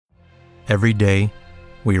Every day,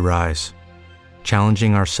 we rise,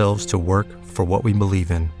 challenging ourselves to work for what we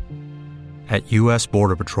believe in. At U.S.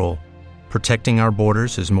 Border Patrol, protecting our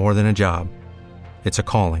borders is more than a job. It's a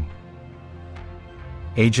calling.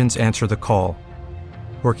 Agents answer the call,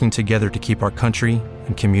 working together to keep our country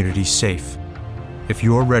and communities safe. If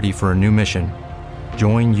you're ready for a new mission,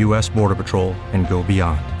 join U.S. Border Patrol and go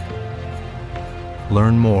beyond.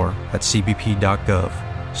 Learn more at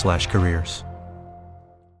cbp.gov/careers.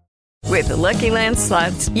 With the Lucky Land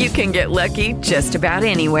Slots, you can get lucky just about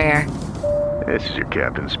anywhere. This is your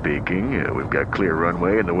captain speaking. We've got clear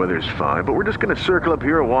runway and the weather's fine, but we're just going to circle up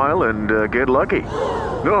here a while and get lucky.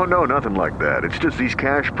 No, nothing like that. It's just these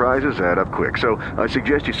cash prizes add up quick. So I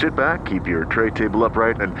suggest you sit back, keep your tray table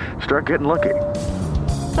upright, and start getting lucky.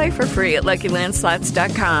 Play for free at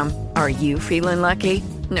LuckyLandSlots.com. Are you feeling lucky?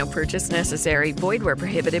 No purchase necessary. Void where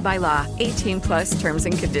prohibited by law. 18+ terms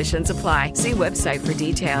and conditions apply. See website for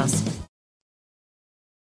details.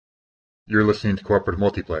 You're listening to Cooperative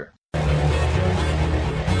Multiplayer.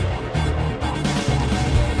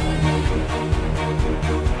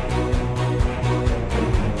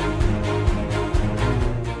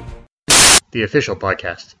 The official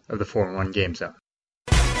podcast of the 4-in-1 Game Zone.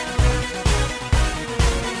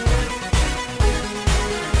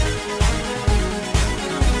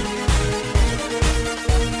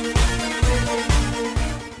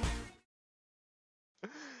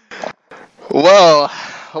 Well,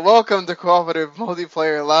 welcome to Cooperative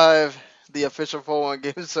Multiplayer Live, the official 4-in-1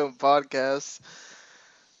 Game Zone podcast.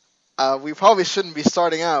 We probably shouldn't be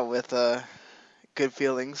starting out with good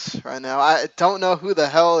feelings right now. I don't know who the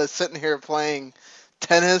hell is sitting here playing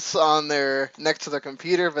tennis on next to their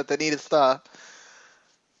computer, but they need to stop.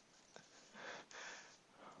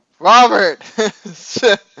 Robert!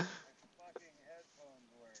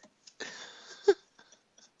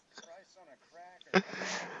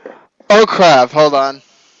 Oh crap, hold on.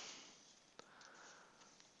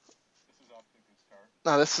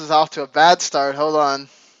 No, this is off to a bad start. Hold on.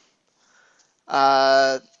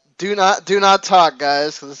 Do not talk,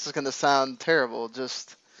 guys, because this is going to sound terrible.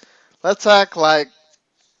 Just let's act like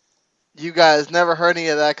you guys never heard any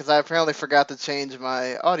of that, because I apparently forgot to change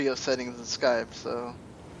my audio settings in Skype. So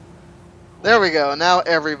there we go. Now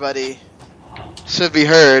everybody should be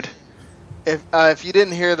heard. If you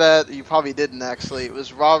didn't hear that, you probably didn't actually. It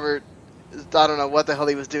was Robert. I don't know what the hell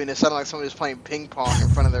he was doing. It sounded like somebody was playing ping pong in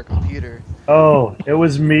front of their computer. Oh, it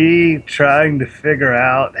was me trying to figure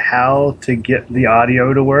out how to get the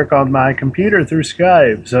audio to work on my computer through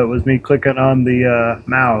Skype. So it was me clicking on the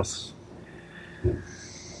mouse.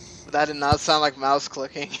 That did not sound like mouse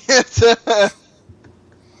clicking.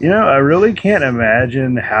 You know, I really can't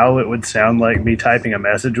imagine how it would sound like me typing a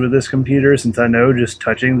message with this computer, since I know just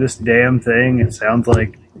touching this damn thing, it sounds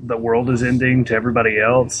like the world is ending to everybody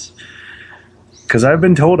else. Because I've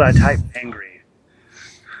been told I type angry.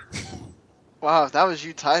 Wow, if that was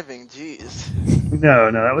you typing, jeez.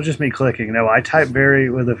 No, that was just me clicking. No, I type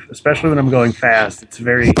especially when I'm going fast, it's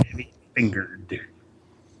very heavy-fingered.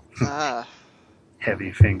 Ah.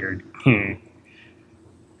 Heavy-fingered.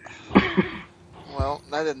 Well,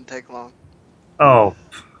 that didn't take long. Oh,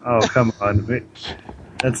 come on.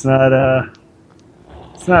 That's not,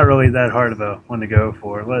 it's not really that hard of a one to go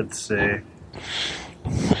for. Let's see.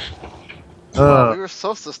 Well, we were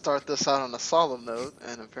supposed to start this out on a solemn note,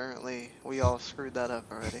 and apparently we all screwed that up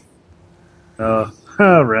already.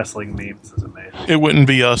 Wrestling memes is amazing. It wouldn't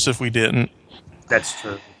be us if we didn't. That's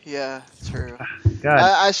true. Yeah, true. God.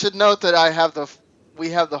 I should note that we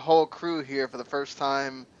have the whole crew here for the first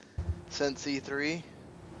time since E3,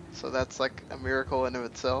 so that's like a miracle in of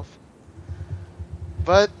itself.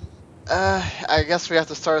 But I guess we have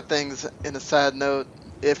to start things in a sad note.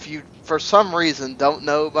 If you, for some reason, don't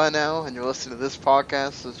know by now, and you're listening to this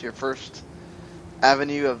podcast as your first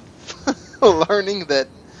avenue of learning that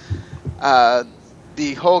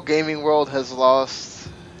the whole gaming world has lost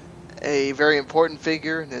a very important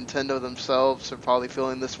figure. Nintendo themselves are probably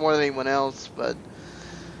feeling this more than anyone else, but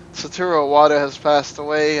Satoru Iwata has passed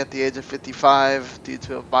away at the age of 55 due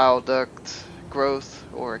to a bile duct growth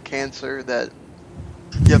or a cancer that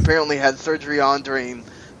he apparently had surgery on during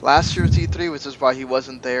last year's E3, which is why he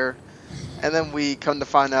wasn't there. And then we come to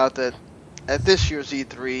find out that at this year's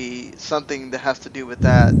E3, something that has to do with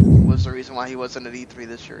that was the reason why he wasn't at E3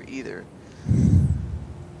 this year either.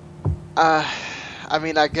 I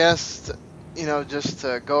mean, I guess, just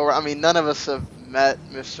to go around, I mean, none of us have met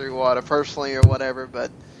Mr. Iwata personally or whatever, but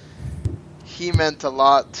he meant a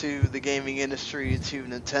lot to the gaming industry, to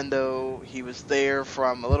Nintendo. He was there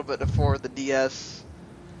from a little bit before the DS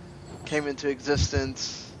came into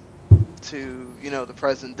existence to, the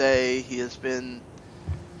present day. He has been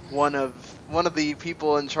one of the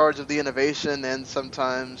people in charge of the innovation and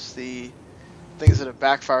sometimes the things that have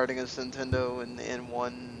backfired against Nintendo in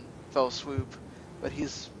one fell swoop. But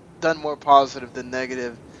he's done more positive than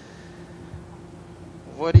negative.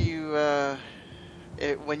 What do you,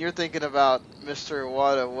 when you're thinking about Mr.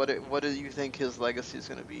 Iwata, what do you think his legacy is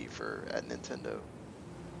going to be at Nintendo?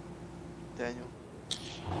 Daniel?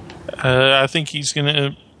 I think he's going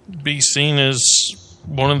to be seen as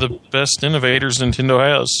one of the best innovators Nintendo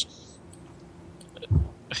has.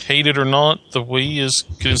 Hate it or not, the Wii is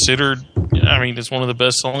considered, it's one of the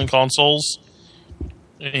best selling consoles,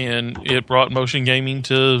 and it brought motion gaming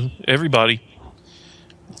to everybody.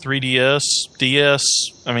 3DS, DS,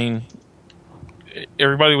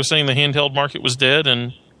 everybody was saying the handheld market was dead,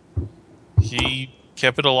 and he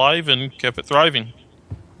kept it alive and kept it thriving.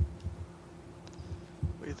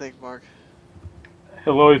 What do you think, Mark?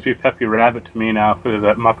 He'll always be Peppy Rabbit to me now for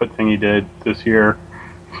that Muppet thing he did this year.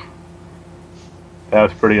 That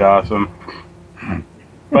was pretty awesome.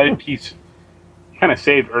 But he's kind of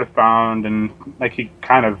saved Earthbound, and he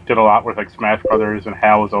kind of did a lot with Smash Brothers, and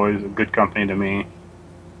HAL was always a good company to me.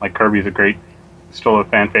 Kirby's still a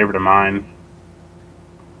fan favorite of mine.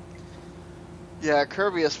 Yeah,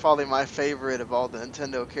 Kirby is probably my favorite of all the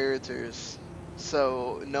Nintendo characters.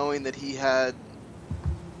 So knowing that he had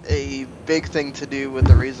a big thing to do with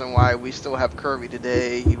the reason why we still have Kirby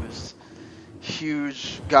today, he was a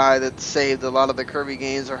huge guy that saved a lot of the Kirby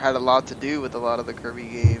games or had a lot to do with a lot of the Kirby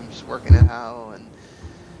games working at HAL. And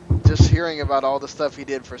just hearing about all the stuff he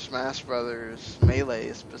did for Smash Brothers,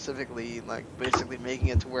 Melee specifically, basically making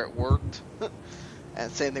it to where it worked.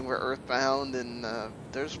 And same thing with Earthbound, and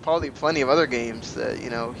there's probably plenty of other games that,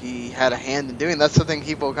 he had a hand in doing. That's the thing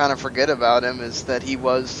people kind of forget about him, is that he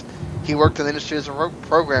worked in the industry as a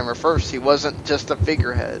programmer first. He wasn't just a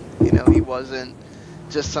figurehead, he wasn't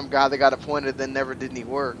just some guy that got appointed then never did any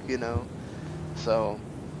work, So,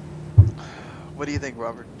 what do you think,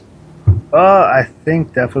 Robert? I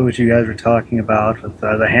think definitely what you guys were talking about with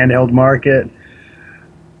the handheld market.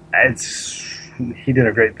 He did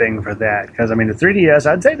a great thing for that, because the 3DS,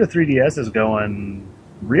 I'd say the 3DS is going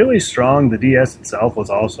really strong. The DS itself was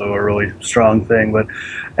also a really strong thing, but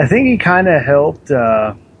I think he kind of helped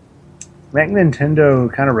make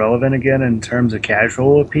Nintendo kind of relevant again in terms of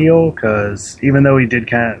casual appeal, because even though he did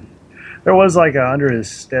there was under his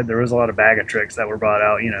stead, there was a lot of bag of tricks that were brought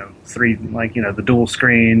out, the dual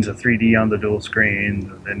screens, the 3D on the dual screens,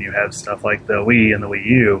 and then you have stuff like the Wii and the Wii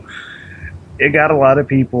U. It got a lot of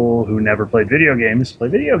people who never played video games play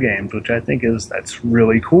video games, which I think that's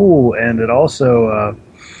really cool. And it also,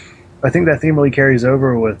 I think that theme really carries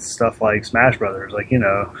over with stuff like Smash Brothers.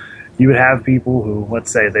 You would have people who,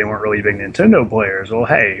 let's say, they weren't really big Nintendo players. Well,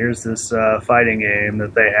 hey, here's this fighting game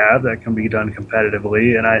that they have that can be done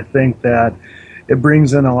competitively, and I think that it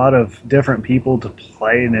brings in a lot of different people to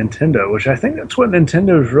play Nintendo, which I think that's what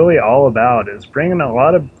Nintendo is really all about, is bringing a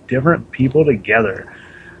lot of different people together.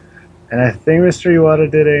 And I think Mr.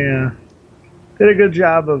 Iwata did a good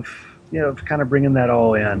job of, kind of bringing that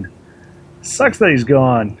all in. Sucks that he's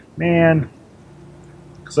gone, man.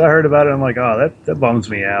 Because I heard about it, I'm like, oh, that bums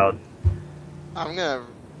me out. I'm gonna,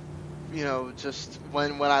 just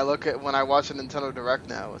when I watch a Nintendo Direct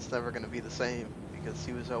now, it's never gonna be the same, because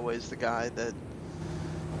he was always the guy that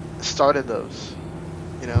started those,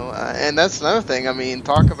 and that's another thing.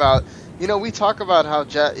 Talk about. We talk about how,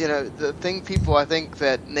 the thing people I think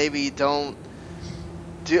that maybe don't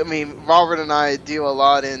do, Robert and I deal a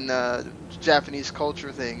lot in Japanese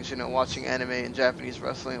culture things, watching anime and Japanese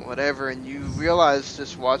wrestling and whatever, and you realize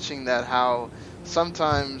just watching that how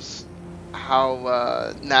sometimes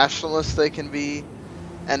nationalist they can be,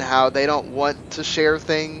 and how they don't want to share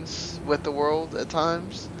things with the world at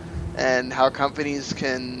times. And how companies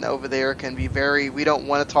over there can be we don't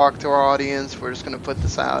want to talk to our audience, we're just going to put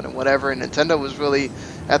this out and whatever. And Nintendo was really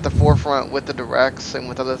at the forefront with the directs and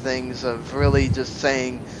with other things of really just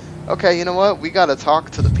saying, okay, you know what, we got to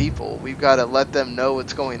talk to the people, we've got to let them know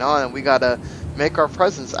what's going on, and we got to make our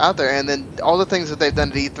presence out there. And then all the things that they've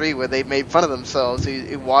done at E3 where they made fun of themselves,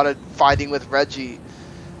 Iwata fighting with Reggie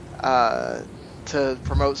to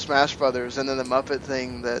promote Smash Brothers, and then the Muppet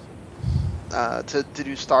thing that to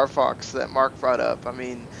do Star Fox that Mark brought up.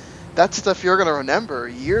 That's stuff you're going to remember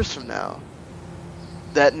years from now.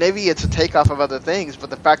 That maybe it's a takeoff of other things, but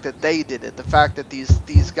the fact that they did it, the fact that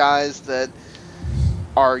these guys that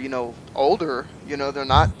are older, they're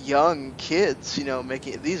not young kids,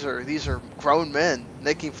 making these are grown men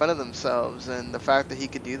making fun of themselves, and the fact that he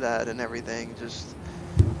could do that and everything, just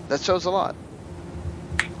that shows a lot.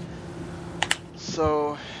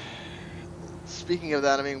 So, speaking of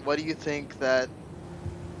that, what do you think that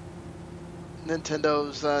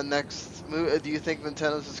Nintendo's next move? Do you think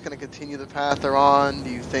Nintendo's just going to continue the path they're on? Do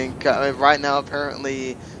you think right now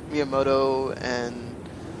apparently Miyamoto and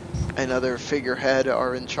another figurehead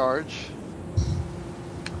are in charge?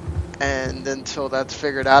 And until that's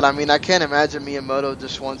figured out, I mean, I can't imagine Miyamoto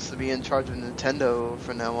just wants to be in charge of Nintendo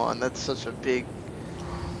from now on. That's such a big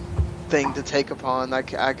thing to take upon. I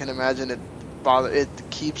can imagine it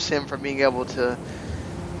keeps him from being able to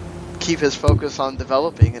keep his focus on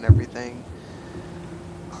developing and everything.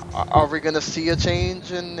 Are we going to see a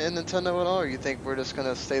change in Nintendo at all, or you think we're just going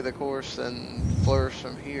to stay the course and flourish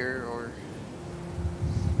from here, or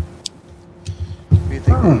what do you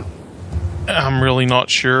think? I'm really not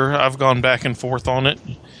sure. I've gone back and forth on it.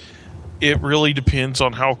 It really depends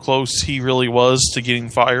on how close he really was to getting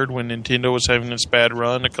fired when Nintendo was having its bad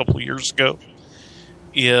run a couple of years ago.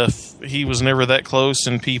 If he was never that close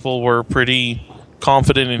and people were pretty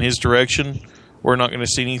confident in his direction, we're not going to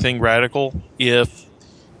see anything radical. If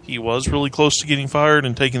he was really close to getting fired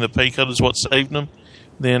and taking the pay cut is what saved him,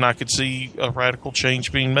 then I could see a radical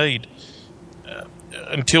change being made.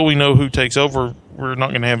 Until we know who takes over, we're not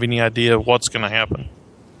going to have any idea of what's going to happen.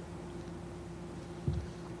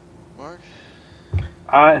 Mark?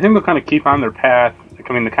 I think they'll kind of keep on their path.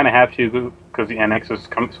 I mean, they kind of have to because the NX is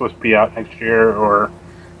supposed to be out next year or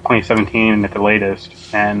 2017 at the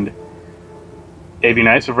latest. And it'd be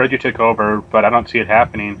nice if Reggie took over, but I don't see it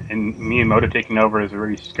happening. And Miyamoto taking over is a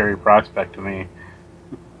really scary prospect to me.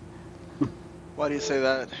 Why do you say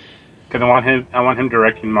that? Because I want him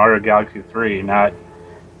directing Mario Galaxy 3, not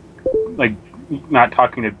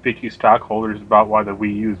talking to bitchy stockholders about why the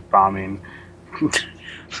Wii U is bombing.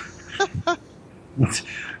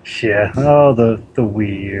 Yeah, the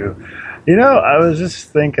Wii U. You know, I was just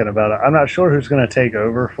thinking about it. I'm not sure who's going to take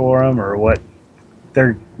over for them or what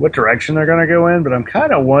direction they're going to go in, but I'm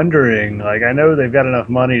kind of wondering, like, I know they've got enough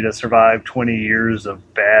money to survive 20 years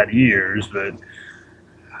of bad years, but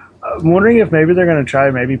I'm wondering if maybe they're going to try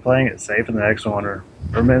playing it safe in the next one, or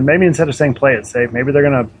maybe instead of saying play it safe, maybe they're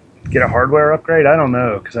going to get a hardware upgrade. I don't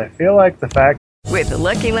know, because I feel like the fact... With the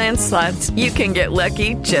Lucky Land Slots, you can get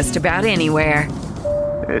lucky just about anywhere.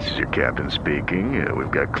 This is your captain speaking.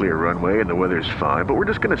 We've got clear runway and the weather's fine, but we're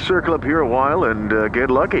just going to circle up here a while and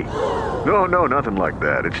get lucky. No, nothing like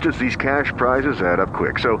that. It's just these cash prizes add up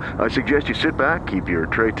quick. So I suggest you sit back, keep your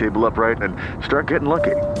tray table upright, and start getting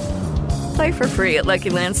lucky. Play for free at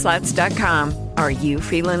LuckyLandSlots.com. Are you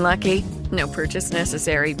feeling lucky? No purchase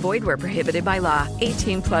necessary. Void where prohibited by law.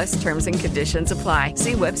 18+ terms and conditions apply.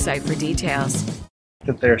 See website for details.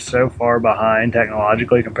 That they're so far behind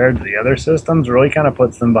technologically compared to the other systems really kind of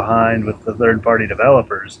puts them behind with the third-party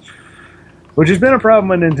developers, which has been a problem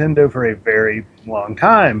with Nintendo for a very long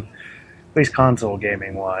time, at least console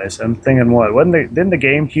gaming-wise. I'm thinking, didn't the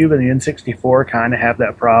GameCube and the N64 kind of have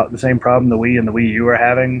that the same problem the Wii and the Wii U are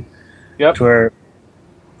having? Yep. To where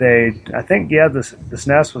the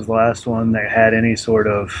SNES was the last one that had any sort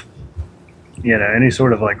of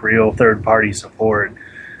like real third-party support.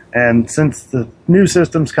 And since the new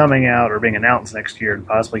system's coming out or being announced next year and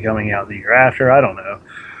possibly coming out the year after, I don't know.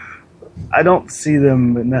 I don't see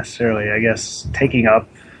them necessarily, I guess, taking up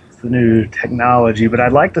the new technology, but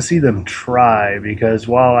I'd like to see them try, because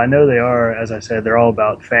while I know they are, as I said, they're all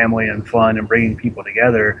about family and fun and bringing people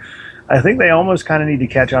together, I think they almost kind of need to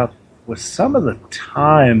catch up with some of the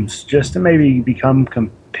times just to maybe become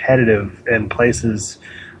competitive in places...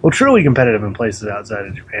 Well, truly competitive in places outside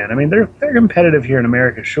of Japan. I mean, they're competitive here in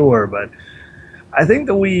America, sure, but I think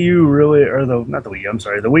the Wii U really, the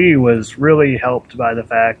Wii was really helped by the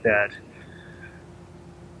fact that,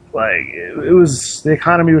 like, the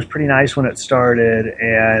economy was pretty nice when it started,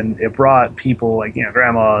 and it brought people, like,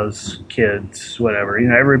 grandmas, kids, whatever,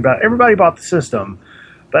 everybody bought the system.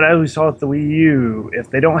 But as we saw with the Wii U, if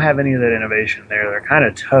they don't have any of that innovation there, they're kind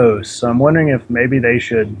of toast. So I'm wondering if maybe they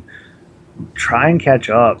should try and catch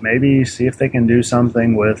up, maybe see if they can do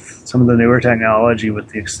something with some of the newer technology with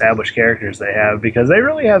the established characters they have, because they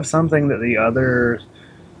really have something that the other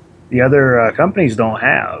companies don't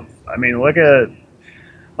have. I mean, look at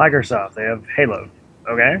Microsoft. They have Halo,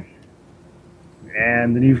 okay?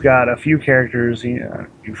 And then you've got a few characters,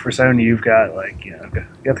 for Sony you've got you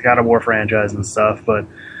got the God of War franchise and stuff, but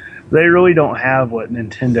they really don't have what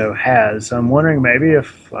Nintendo has. So I'm wondering maybe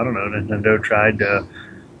if, Nintendo tried to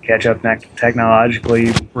catch up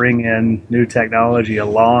technologically, bring in new technology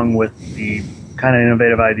along with the kind of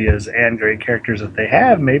innovative ideas and great characters that they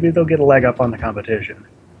have, maybe they'll get a leg up on the competition.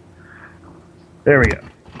 There we go.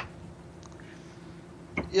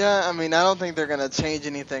 Yeah, I mean, I don't think they're going to change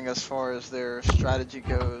anything as far as their strategy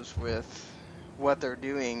goes with what they're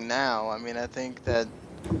doing now. I mean, I think that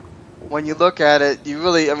when you look at it, you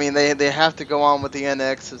really, I mean, they have to go on with the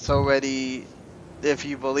NX. It's already, if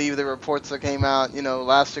you believe the reports that came out,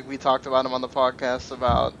 last week we talked about them on the podcast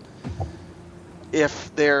about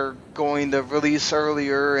if they're going to release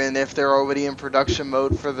earlier and if they're already in production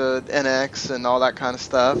mode for the NX and all that kind of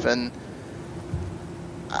stuff. And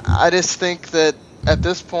I just think that at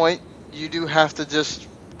this point, you do have to just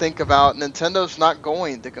think about Nintendo's not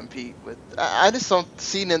going to compete with. I just don't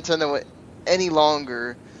see Nintendo any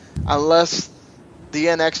longer unless the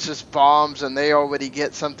NX just bombs and they already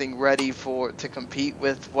get something ready to compete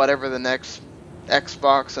with whatever the next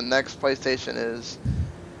Xbox and next PlayStation is.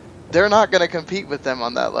 They're not going to compete with them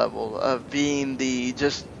on that level of being the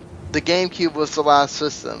GameCube was the last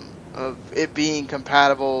system of it being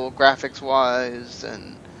compatible graphics wise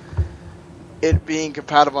and it being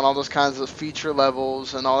compatible on all those kinds of feature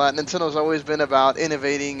levels and all that. Nintendo's always been about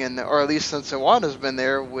innovating, or at least since Iwata's been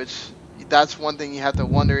there, which that's one thing you have to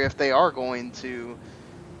wonder if they are going to,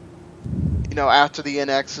 after the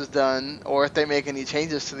NX is done, or if they make any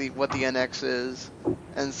changes to what the NX is,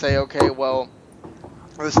 and say, okay, well,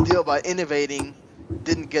 this deal by innovating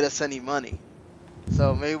didn't get us any money.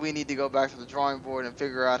 So maybe we need to go back to the drawing board and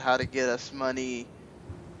figure out how to get us money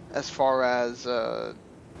as far as,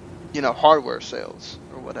 hardware sales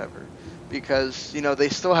or whatever. Because, they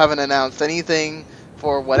still haven't announced anything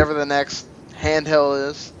for whatever the next handheld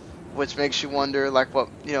is, which makes you wonder, like what,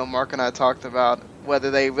 Mark and I talked about, whether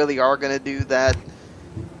they really are going to do that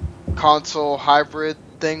console hybrid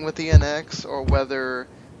thing with the NX, or whether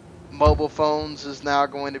mobile phones is now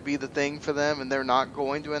going to be the thing for them and they're not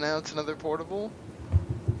going to announce another portable.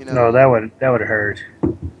 No, that would hurt.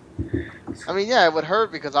 I mean, yeah, it would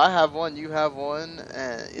hurt because I have one, you have one,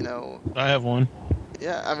 and I have one.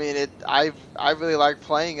 Yeah, I mean, I really like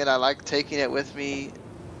playing it. I like taking it with me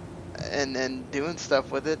and doing stuff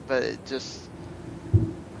with it, but it just,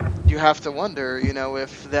 you have to wonder,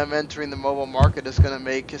 if them entering the mobile market is going to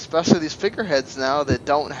make, especially these figureheads now that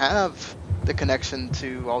don't have the connection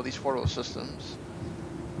to all these portable systems.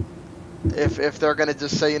 If they're going to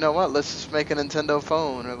just say, let's just make a Nintendo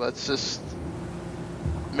phone, or let's just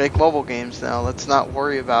make mobile games now. Let's not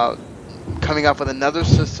worry about coming up with another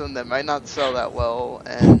system that might not sell that well,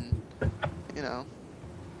 and,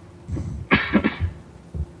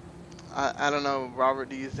 I don't know, Robert,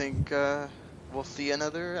 do you think we'll see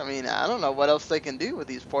another? I mean, I don't know what else they can do with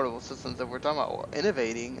these portable systems that we're talking about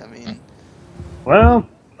innovating. I mean... Well,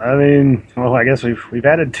 I guess we've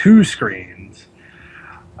added 2 screens.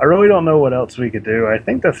 I really don't know what else we could do. I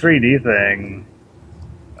think the 3D thing,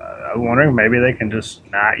 I'm wondering maybe they can just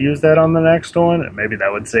not use that on the next one. Maybe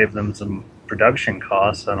that would save them some production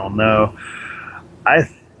costs. I don't know. I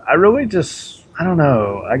really just, I don't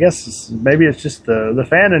know. I guess maybe it's just the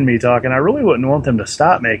fan in me talking. I really wouldn't want them to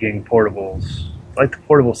stop making portables, like the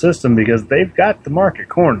portable system, because they've got the market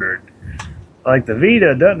cornered. Like the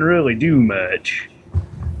Vita doesn't really do much.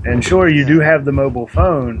 And sure, you do have the mobile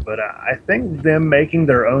phone, but I think them making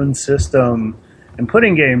their own system and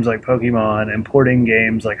putting games like Pokemon and porting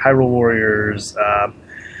games like Hyrule Warriors,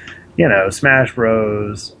 Smash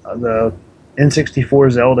Bros, the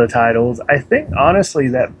N64 Zelda titles, I think honestly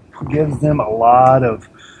that gives them a lot of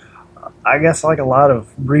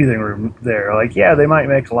breathing room there. Like, yeah, they might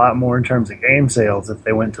make a lot more in terms of game sales if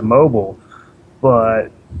they went to mobile, but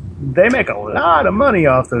they make a lot of money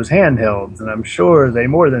off those handhelds, and I'm sure they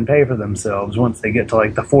more than pay for themselves once they get to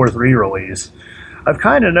like the 4th re-release. I've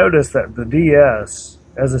kind of noticed that the DS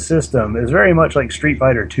as a system is very much like Street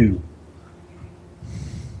Fighter 2.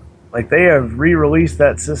 Like, they have re-released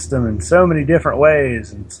that system in so many different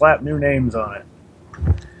ways and slapped new names on it.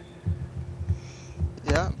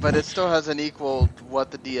 Yeah, but it still hasn't equaled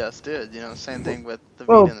what the DS did. Same thing with the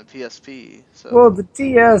Vita and the PSP. So. Well, the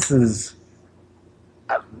DS is...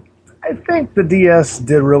 I think the DS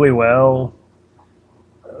did really well,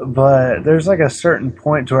 but there's like a certain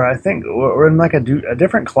point to where I think we're in like a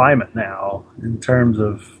different climate now in terms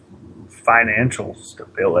of financial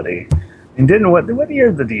stability. And what year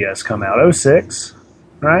did the DS come out? 06,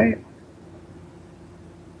 right?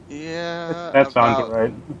 Yeah, that sounds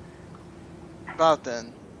right. About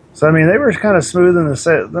then. So they were kind of smoothing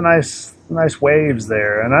the nice waves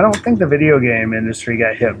there, and I don't think the video game industry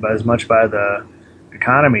got hit as much by the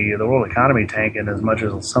world economy tanking as much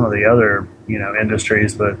as some of the other,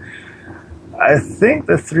 industries, but I think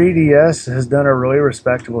the 3DS has done a really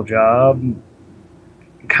respectable job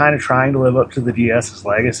kind of trying to live up to the DS's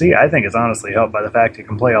legacy. I think it's honestly helped by the fact you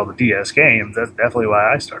can play all the DS games. That's definitely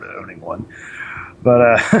why I started owning one.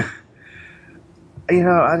 But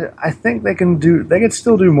I think they could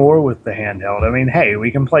still do more with the handheld. I mean, hey,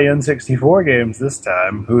 we can play N64 games this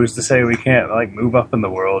time. Who's to say we can't, like, move up in the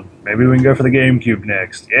world? Maybe we can go for the GameCube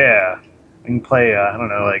next. Yeah. We can play, I don't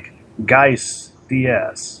know, like, Geist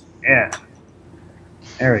DS. Yeah.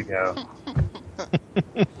 There we go.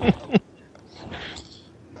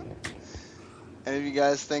 Any of you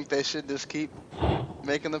guys think they should just keep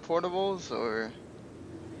making the portables, or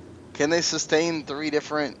can they sustain 3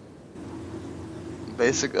 different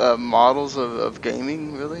basic models of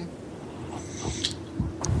gaming, really?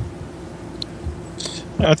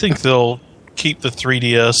 I think they'll keep the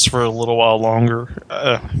 3DS for a little while longer.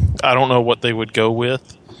 I don't know what they would go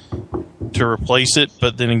with to replace it,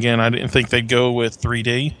 but then again, I didn't think they'd go with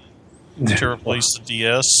 3D to replace the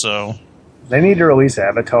DS, so... They need to release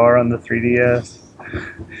Avatar on the 3DS.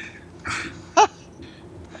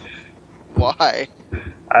 Why?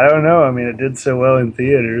 I don't know. I mean, it did so well in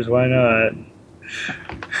theaters. Why not?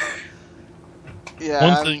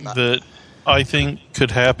 Yeah. One thing that I think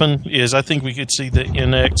could happen is I think we could see the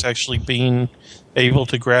NX actually being able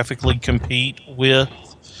to graphically compete with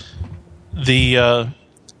the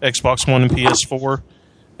Xbox One and PS4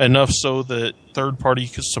 enough so that third-party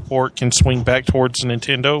support can swing back towards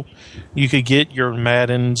Nintendo. You could get your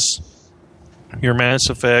Maddens, your Mass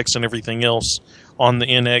Effects, and everything else on the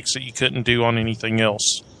NX that you couldn't do on anything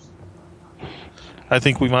else. I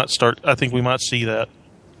think we might see that.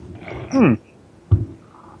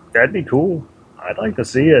 That'd be cool. I'd like to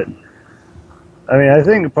see it. I mean, I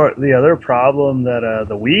think the other problem that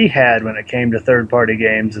the Wii had when it came to third-party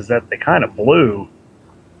games is that they kind of blew.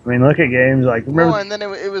 I mean, look at games like... Well, and then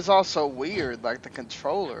it was also weird, like the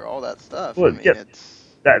controller, all that stuff. Well, I mean, yeah,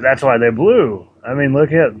 that's why they blew. I mean,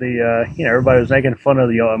 look at the... everybody was making fun of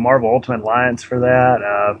the Marvel Ultimate Alliance for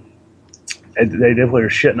that. They definitely were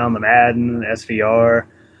shitting on the Madden, SVR.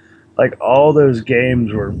 Like, all those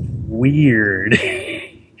games were weird.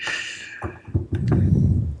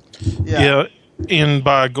 Yeah, and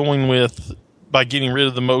by getting rid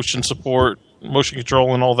of the motion support, motion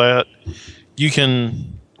control and all that, you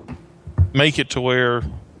can make it to where,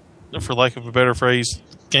 for lack of a better phrase,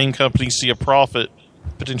 game companies see a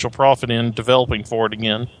potential profit in developing for it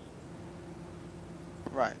again.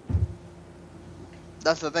 Right.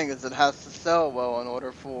 That's the thing, is it has to sell well in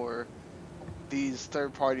order for these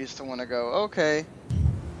third parties to want to go, okay,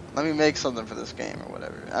 let me make something for this game or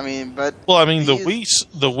whatever. I mean, but... Well, I mean, the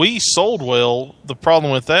Wii sold well. The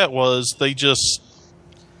problem with that was they just...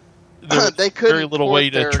 they couldn't very little way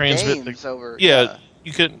to transmit games over. Yeah,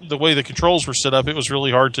 you couldn't. The way the controls were set up, it was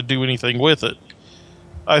really hard to do anything with it.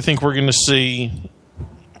 I think we're going to see...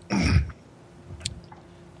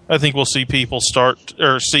 I think we'll see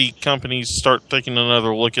see companies start taking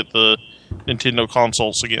another look at the Nintendo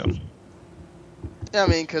consoles again. Yeah, I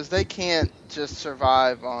mean, because they can't just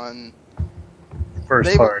survive on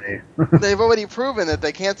First party. They've already proven that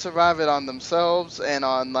they can't survive it on themselves and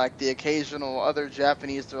on like the occasional other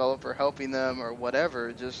Japanese developer helping them or whatever.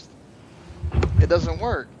 It doesn't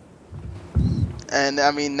work. And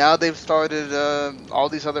I mean, now they've started all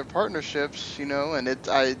these other partnerships, and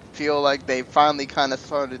I feel like they finally kind of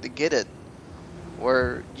started to get it,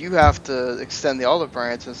 where you have to extend the olive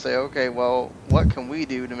branch and say, okay, well, what can we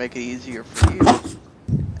do to make it easier for you?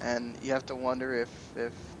 And you have to wonder if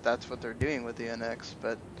that's what they're doing with the NX.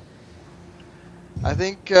 But I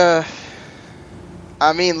think,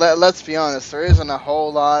 let's be honest, there isn't a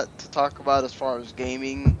whole lot to talk about as far as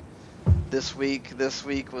gaming this week. This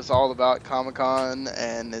week was all about Comic-Con,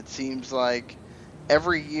 and it seems like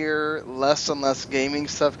every year less and less gaming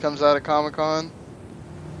stuff comes out of Comic-Con.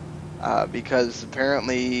 Because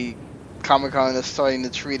apparently Comic-Con is starting to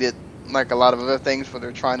treat it like a lot of other things where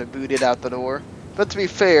they're trying to boot it out the door. But to be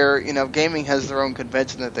fair, gaming has their own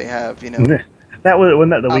convention that they have, Wasn't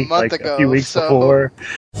that the week, month ago, a few weeks before?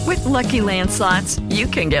 With Lucky Land Slots, you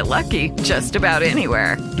can get lucky just about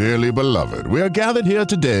anywhere. Dearly beloved, we are gathered here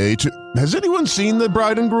today to... Has anyone seen the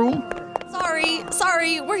bride and groom?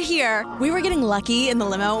 Sorry, we're here. We were getting lucky in the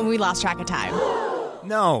limo and we lost track of time.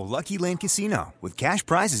 No, Lucky Land Casino, with cash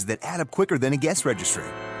prizes that add up quicker than a guest registry.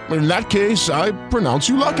 In that case, I pronounce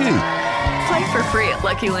you lucky. Play for free at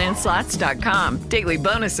LuckyLandSlots.com. Daily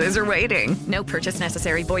bonuses are waiting. No purchase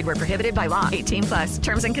necessary. Void where prohibited by law. 18+.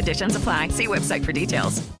 Terms and conditions apply. See website for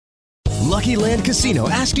details. Lucky Land Casino,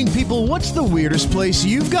 asking people, what's the weirdest place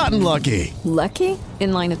you've gotten lucky? Lucky?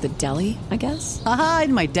 In line at the deli, I guess? Aha,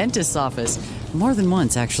 in my dentist's office. More than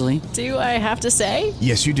once, actually. Do I have to say?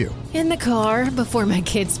 Yes, you do. In the car before my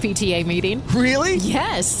kids' PTA meeting. Really?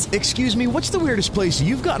 Yes. Excuse me, what's the weirdest place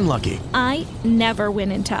you've gotten lucky? I never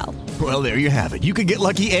win and tell. Well, there you have it. You can get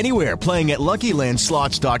lucky anywhere, playing at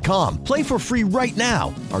LuckyLandSlots.com. Play for free right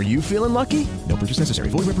now. Are you feeling lucky? No purchase necessary.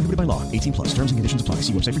 Void where prohibited by law. 18 plus. Terms and conditions apply.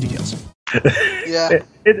 See website for details. Yeah.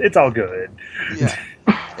 It's all good. Yeah.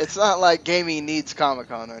 It's not like gaming needs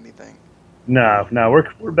Comic-Con or anything. No,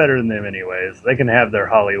 we're better than them anyways. They can have their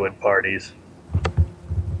Hollywood parties.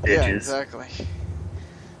 Yeah, exactly.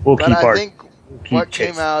 We'll but keep I think what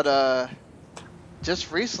chasing. came out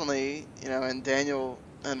just recently, and Daniel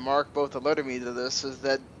and Marc both alerted me to this, is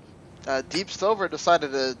that Deep Silver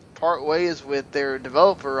decided to part ways with their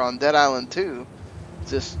developer on Dead Island 2,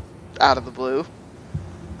 just out of the blue.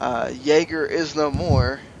 YAGER is no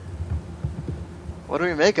more. What do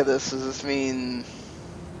we make of this? Does this mean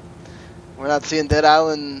we're not seeing Dead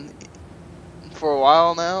Island for a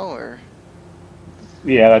while now, or?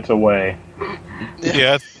 Yeah, that's a way.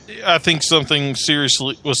 Yeah, I think something was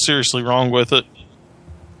seriously wrong with it.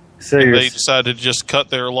 So and they decided to just cut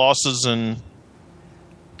their losses and.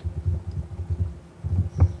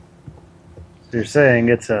 You're saying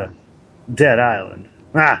it's a Dead Island?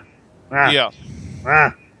 Yeah.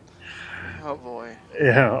 Oh boy.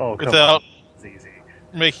 Yeah. Oh, come Without on. It's easy.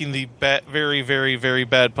 Making the very, very, very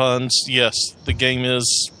bad puns, yes, the game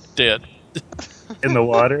is dead. In the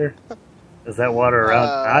water? Is that water around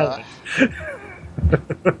the island?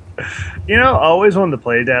 I always wanted to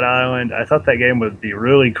play Dead Island. I thought that game would be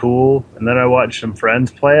really cool, and then I watched some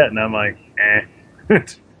friends play it, and I'm like,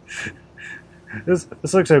 this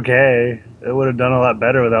looks okay. It would have done a lot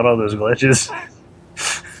better without all those glitches.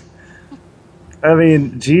 I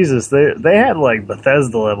mean, Jesus, they had like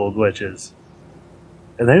Bethesda level glitches,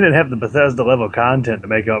 and they didn't have the Bethesda level content to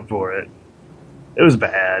make up for it. It was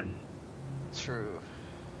bad. True.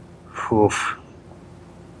 Oof.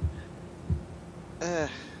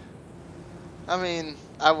 I mean,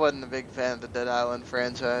 I wasn't a big fan of the Dead Island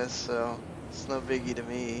franchise, so it's no biggie to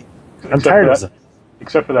me. I'm tired of it.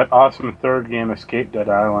 Except for that awesome third game, Escape Dead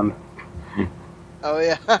Island. Oh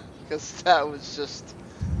yeah, because that was just.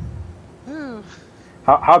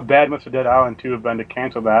 How bad must the Dead Island 2 have been to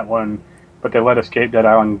cancel that one, but they let Escape Dead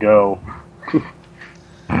Island go?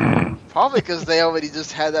 Probably because they already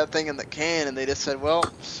just had that thing in the can, and they just said, well,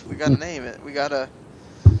 we gotta name it. We gotta,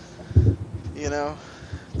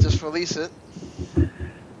 just release it.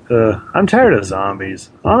 I'm tired of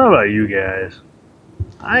zombies. I don't know about you guys.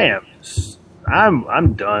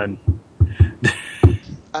 I'm done.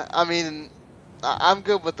 I mean, I'm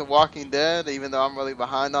good with The Walking Dead, even though I'm really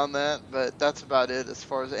behind on that, but that's about it as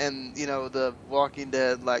far as, and, the Walking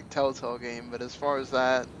Dead, like, Telltale game, but as far as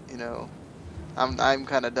that, I'm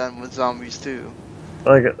kind of done with zombies, too.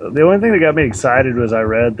 Like, the only thing that got me excited was I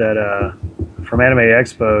read that, from Anime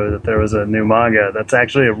Expo, that there was a new manga that's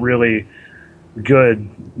actually a really good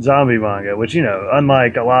zombie manga, which,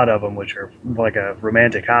 unlike a lot of them, which are like a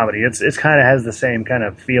romantic comedy, it's kind of has the same kind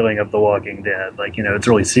of feeling of The Walking Dead. Like, it's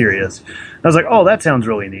really serious. I was like, oh, that sounds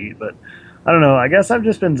really neat, but I don't know. I guess I've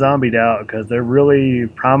just been zombied out because they're really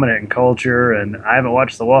prominent in culture, and I haven't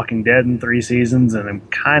watched The Walking Dead in 3 seasons, and I'm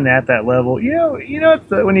kind of at that level.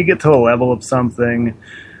 When you get to a level of something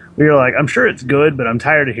where you're like, I'm sure it's good, but I'm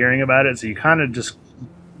tired of hearing about it, so you kind of just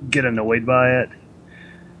get annoyed by it.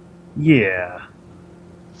 Yeah.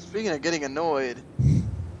 Speaking of getting annoyed,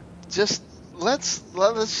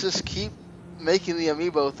 let's just keep making the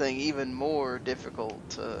amiibo thing even more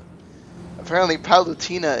difficult. Apparently,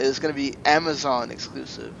 Palutena is going to be Amazon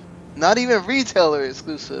exclusive, not even retailer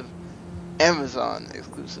exclusive, Amazon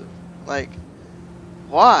exclusive. Like,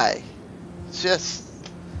 why?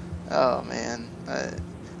 Oh man,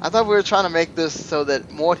 I thought we were trying to make this so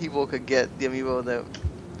that more people could get the amiibo that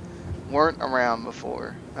weren't around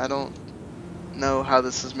before. I don't know how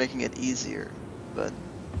this is making it easier, but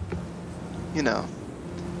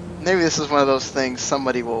maybe this is one of those things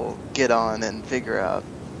somebody will get on and figure out.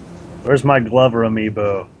 Where's my Glover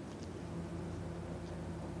amiibo?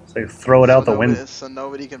 So I can throw it out the window. So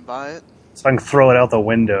nobody can buy it? So I can throw it out the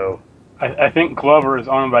window. I think Glover is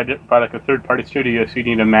owned by like a third-party studio, so you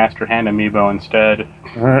need a Master Hand amiibo instead.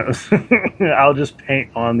 I'll just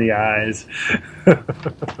paint on the eyes.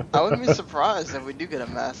 I wouldn't be surprised if we do get a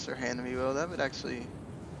Master Hand amiibo.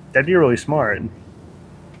 That'd be really smart.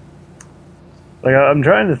 Like, I'm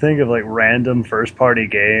trying to think of like random first-party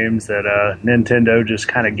games that Nintendo just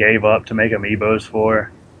kind of gave up to make amiibos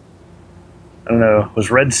for. I don't know.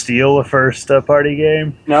 Was Red Steel a first-party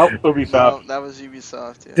game? Nope, Ubisoft. No, that was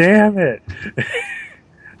Ubisoft. Yeah. Damn it!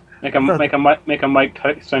 Make a Mike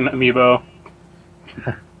Tyson amiibo.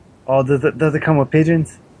 Oh, does it come with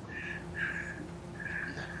pigeons?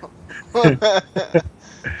 One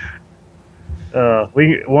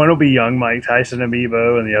will be young Mike Tyson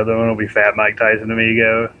amiibo, and the other one will be fat Mike Tyson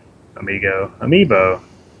amiibo. Amiibo.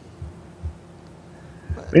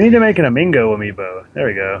 We need to make an Amingo amiibo. There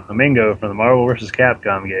we go. Amingo from the Marvel vs.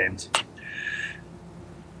 Capcom games.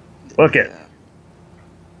 Look it.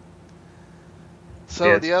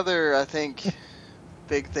 So the other, I think,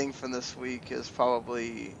 big thing from this week is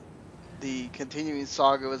probably the continuing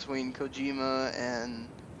saga between Kojima and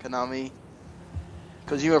Konami.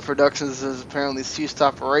 Kojima Productions has apparently ceased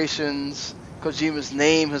operations. Kojima's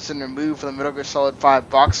name has been removed from the Metal Gear Solid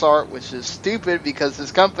 5 box art, which is stupid because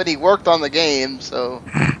his company worked on the game, so...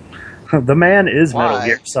 The man is Why? Metal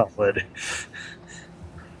Gear Solid.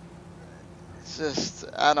 It's just,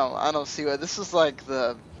 I don't see why. This is like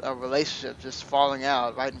a relationship just falling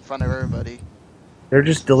out right in front of everybody. They're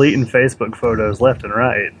just deleting Facebook photos left and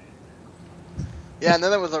right. Yeah, and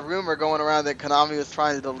then there was a rumor going around that Konami was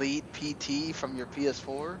trying to delete PT from your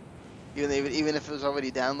PS4, even if it was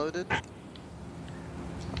already downloaded.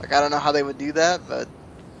 Like, I don't know how they would do that, but...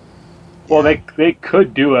 Well, they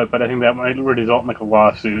could do it, but I think that might result in like a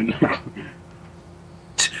lawsuit.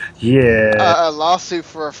 Yeah. A lawsuit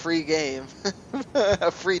for a free game. A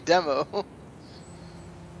free demo.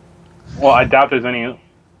 Well, I doubt there's any...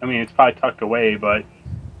 I mean, it's probably tucked away, but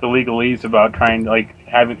the legalese about trying to, like,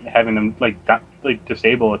 having them, like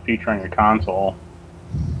disable a feature on your console.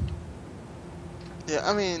 Yeah,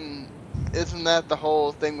 I mean... Isn't that the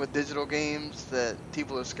whole thing with digital games that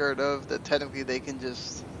people are scared of? That technically they can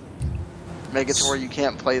just make it to where you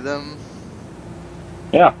can't play them?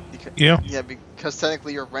 Yeah. Yeah, because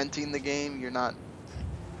technically you're renting the game, you're not...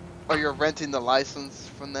 Or you're renting the license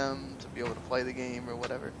from them to be able to play the game or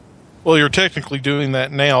whatever. Well, you're technically doing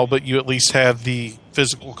that now, but you at least have the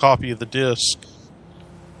physical copy of the disc.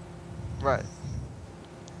 Right.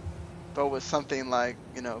 But with something like,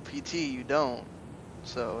 PT, you don't.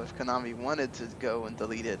 So if Konami wanted to go and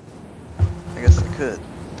delete it, I guess they could.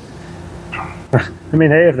 I mean,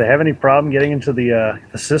 hey, if they have any problem getting into the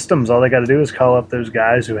systems, all they got to do is call up those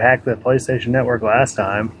guys who hacked the PlayStation Network last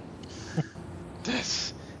time.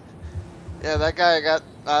 Yeah, that guy got...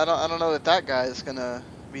 I don't know if that guy is gonna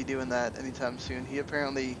be doing that anytime soon. He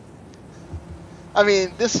apparently... I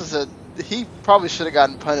mean, he probably should have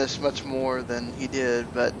gotten punished much more than he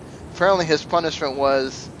did, but apparently his punishment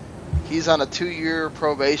was... He's on a 2-year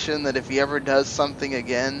probation that if he ever does something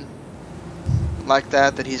again like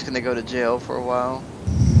that he's going to go to jail for a while.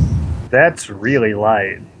 That's really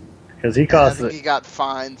light. Because he cost... I think he got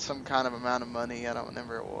fined some kind of amount of money. I don't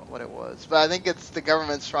remember what it was. But I think it's the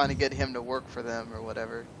government's trying to get him to work for them or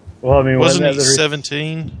whatever. Well, I mean... Wasn't he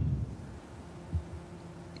 17?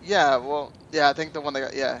 Yeah, well... Yeah, I think the one that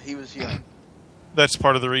got... Yeah, he was young. That's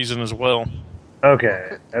part of the reason as well.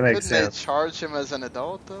 Okay, that makes sense. Couldn't they charge him as an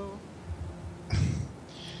adult, though?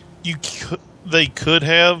 They could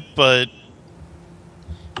have, but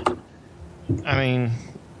I mean,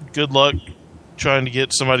 good luck trying to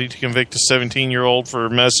get somebody to convict a 17-year-old for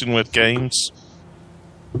messing with games.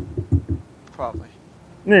 Probably.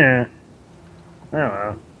 Yeah. I don't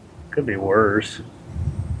know. Could be worse.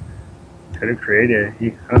 Could have created...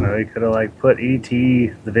 I don't know, he could have, like, put E.T.,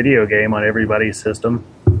 the video game, on everybody's system.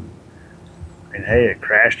 I mean, hey, it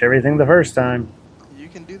crashed everything the first time. You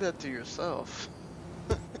can do that to yourself.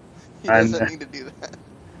 He doesn't need to do that.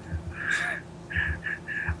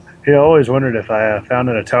 I always wondered if I found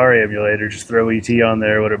an Atari emulator, just throw E.T. on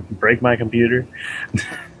there, would it break my computer?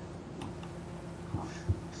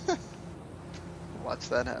 Watch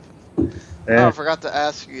that happen. Yeah. Oh, I forgot to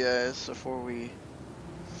ask you guys before we...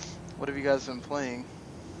 What have you guys been playing?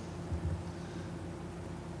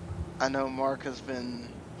 I know Marc has been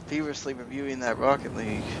feverishly reviewing that Rocket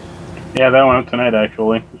League. Yeah, that went up tonight,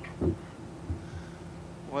 actually.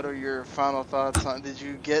 What are your final thoughts on... Did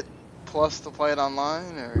you get Plus to play it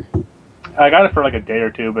online, or...? I got it for like a day or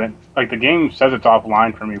two, but like the game says it's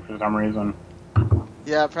offline for me for some reason.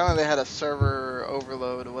 Yeah, apparently they had a server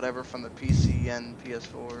overload or whatever from the PC and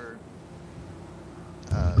PS4.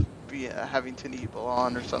 Having too many people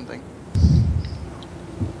on or something.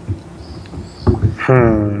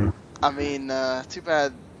 I mean, too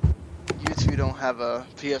bad you two don't have a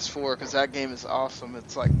PS4, because that game is awesome.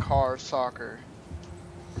 It's like car soccer.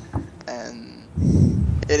 And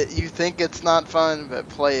you think it's not fun, but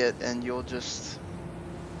play it and you'll just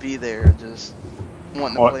be there, just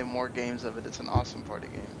wanting to play more games of it. It's an awesome party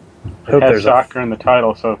game. It has soccer in the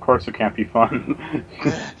title, so of course it can't be fun.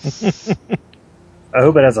 I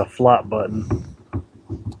hope it has a flop button.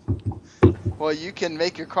 Well, you can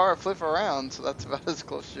make your car flip around, so that's about as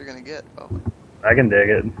close as you're going to get, probably. I can dig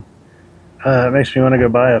it. It makes me want to go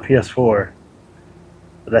buy a PS4.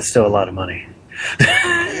 But that's still a lot of money.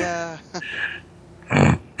 Yeah.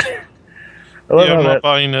 I'm not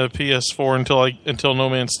buying a PS4 until No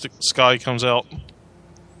Man's Sky comes out.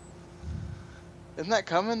 Isn't that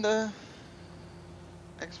coming to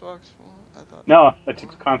Xbox One? I thought. No, it's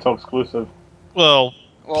console exclusive. Well,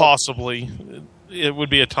 possibly. It would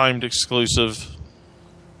be a timed exclusive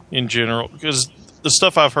in general. Because the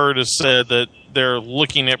stuff I've heard has said that they're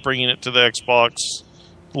looking at bringing it to the Xbox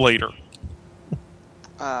later.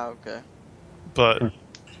 Okay. But you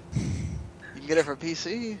can get it for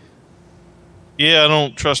PC. Yeah, I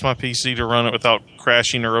don't trust my PC to run it without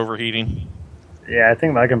crashing or overheating. Yeah, I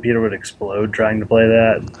think my computer would explode trying to play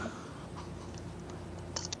that.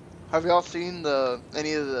 Have y'all seen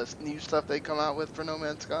any of the new stuff they come out with for No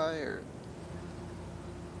Man's Sky? Or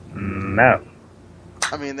no.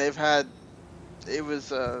 I mean, they had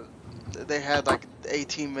like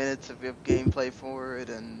 18 minutes of gameplay for it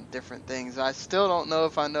and different things. I still don't know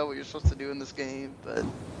if I know what you're supposed to do in this game, but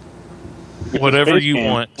whatever you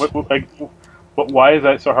want. Why is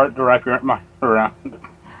that so hard to wrap your mind around?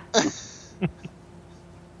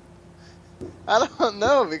 I don't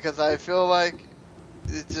know, because I feel like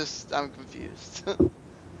I'm confused. I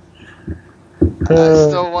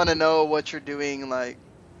still want to know what you're doing, like,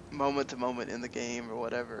 moment to moment in the game or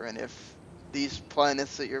whatever, and if these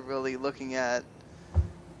planets that you're really looking at,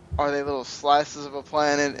 are they little slices of a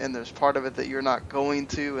planet and there's part of it that you're not going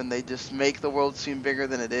to, and they just make the world seem bigger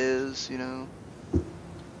than it is, you know?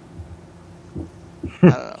 I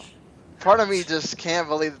don't know. Part of me just can't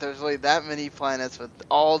believe that there's really that many planets with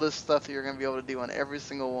all this stuff that you're going to be able to do on every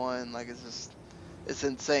single one. Like, it's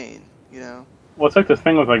insane, you know? Well, it's like this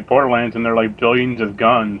thing with, like, Borderlands, and they're, like, billions of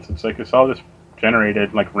guns. It's like, it's all just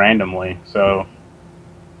generated, like, randomly, so...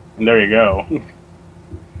 And there you go.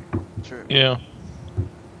 True. Yeah.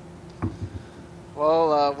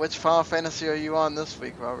 Well, which Final Fantasy are you on this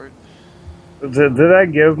week, Robert? Did I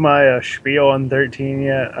give my spiel on 13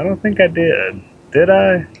 yet? I don't think I did. Did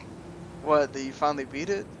I? What, did you finally beat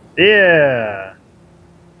it? Yeah.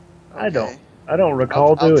 Okay. I don't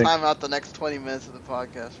recall doing. I'll time out the next 20 minutes of the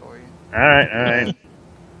podcast for you. All right.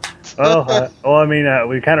 Well, I mean,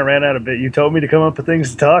 we kind of ran out of bit. You told me to come up with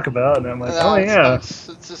things to talk about, and I'm like, yeah. Let's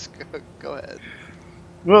just go ahead.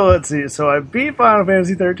 Well, let's see. So I beat Final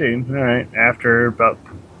Fantasy 13. All right, after about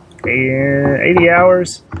 80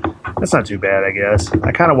 hours. That's not too bad, I guess.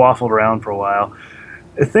 I kind of waffled around for a while.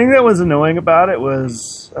 The thing that was annoying about it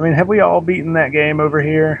was, I mean, have we all beaten that game over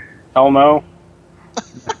here? Hell no.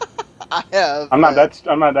 I have. I'm not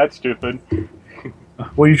that stupid.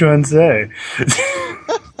 What are you trying to say?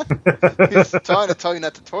 He's trying to tell you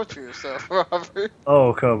not to torture yourself, Robert.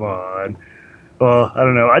 Oh, come on. Well, I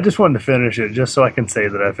don't know. I just wanted to finish it just so I can say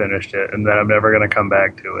that I finished it and that I'm never going to come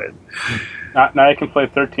back to it. Now I can play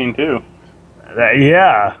 13 too.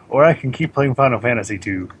 Yeah, or I can keep playing Final Fantasy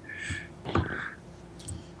 2.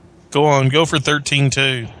 Go for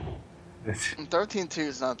 13-2. 13-2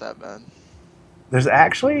 is not that bad. There's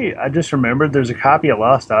actually, I just remembered, there's a copy of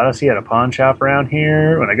Lost Odyssey at a pawn shop around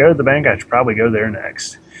here. When I go to the bank, I should probably go there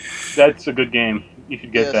next. That's a good game. You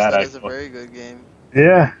should get that. That is a very good game.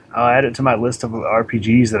 Yeah, I'll add it to my list of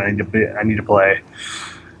RPGs that I need to play.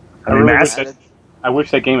 I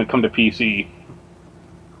wish that game had come to PC.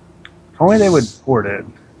 Only they would port it.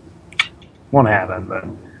 Won't happen, but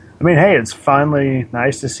I mean, hey, it's finally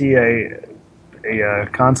nice to see a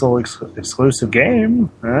console exclusive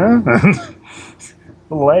game. A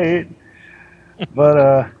little late.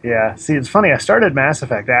 But, yeah. See, it's funny. I started Mass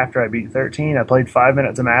Effect after I beat 13. I played 5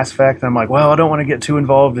 minutes of Mass Effect, and I'm like, well, I don't want to get too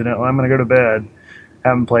involved in it. I'm going to go to bed.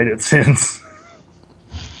 Haven't played it since.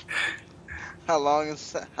 How long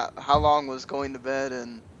was going to bed?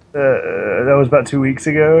 And that was about 2 weeks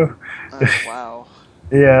ago. Wow.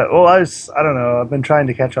 Yeah, well, I don't know. I've been trying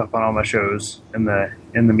to catch up on all my shows in the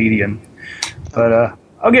median. But,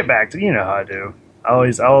 I'll get back to you know how I do.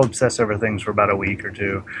 I'll obsess over things for about a week or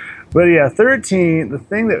two. But yeah, 13, the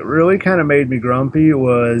thing that really kind of made me grumpy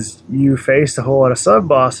was you faced a whole lot of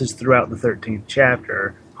sub-bosses throughout the 13th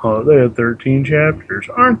chapter. Oh, they had 13 chapters.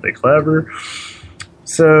 Aren't they clever?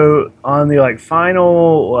 So on the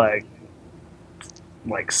final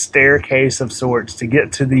staircase of sorts to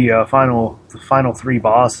get to the final three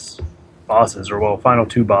bosses, or final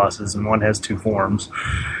two bosses, and one has two forms.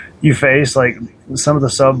 You face some of the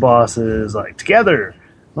sub bosses together.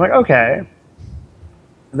 I'm like, okay,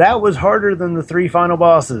 that was harder than the three final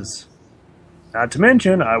bosses. Not to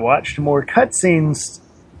mention, I watched more cutscenes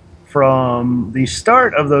from the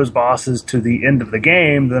start of those bosses to the end of the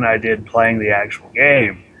game than I did playing the actual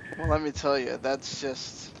game. Well, let me tell you, that's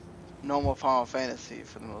just normal Final Fantasy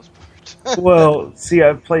for the most part. Well, see,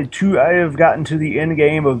 I've played two. I have gotten to the end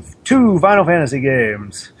game of 2 Final Fantasy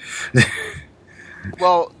games.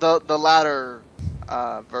 Well, the latter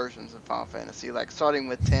versions of Final Fantasy. Like starting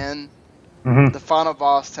with 10, Mm-hmm. the final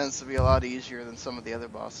boss tends to be a lot easier than some of the other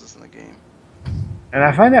bosses in the game. And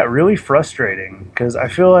I find that really frustrating because I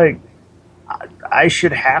feel like I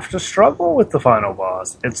should have to struggle with the final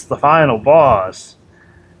boss. It's the final boss.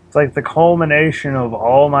 It's like the culmination of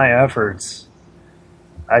all my efforts.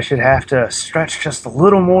 I should have to stretch just a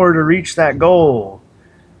little more to reach that goal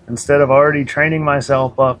instead of already training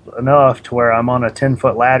myself up enough to where I'm on a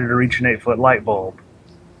 10-foot ladder to reach an 8-foot light bulb.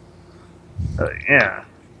 Yeah.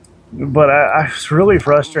 But I was really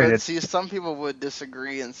frustrated. But see, some people would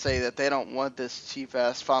disagree and say that they don't want this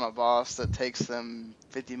cheap-ass final boss that takes them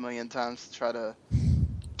 50 million times to try to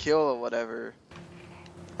kill or whatever.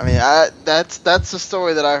 I mean, that's the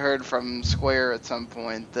story that I heard from Square at some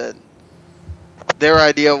point, that their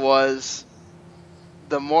idea was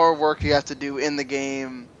the more work you have to do in the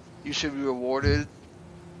game, you should be rewarded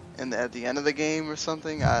at the end of the game or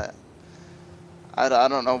something. I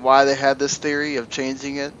don't know why they had this theory of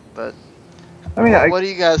changing it, but I mean, what do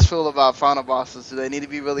you guys feel about final bosses? Do they need to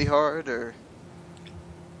be really hard, or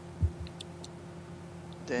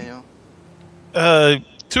Daniel? To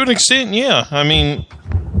an extent, yeah. I mean,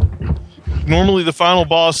 normally the final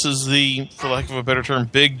boss is the, for lack of a better term,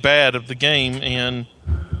 big bad of the game, and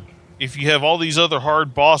if you have all these other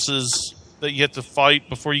hard bosses that you have to fight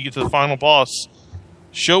before you get to the final boss,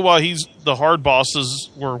 show why the hard bosses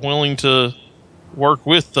were willing to work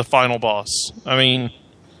with the final boss. I mean,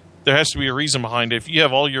 there has to be a reason behind it. If you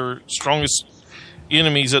have all your strongest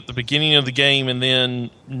enemies at the beginning of the game and then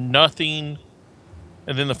nothing,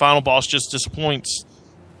 and then the final boss just disappoints,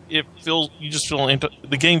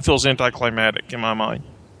 the game feels anticlimactic in my mind.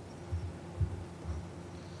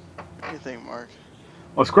 What do you think, Mark?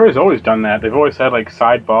 Well, Square's always done that. They've always had like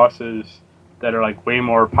side bosses that are like way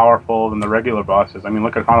more powerful than the regular bosses. I mean,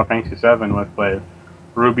 look at Final Fantasy VII with like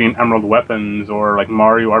Ruby and Emerald weapons, or like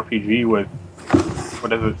Mario RPG with,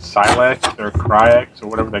 what is it, Silex or Cryax or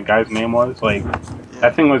whatever that guy's name was. Like,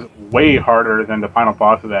 that thing was way harder than the final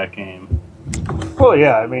boss of that game. Well,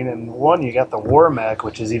 yeah, I mean, in one you got the War Mech,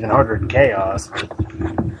 which is even harder than Chaos.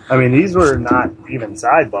 I mean, these were not even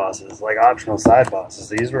side bosses, like optional side bosses.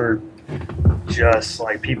 These were just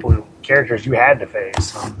like characters you had to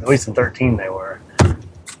face. At least in 13 they were.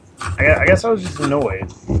 I guess I was just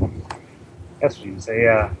annoyed. That's what you would say,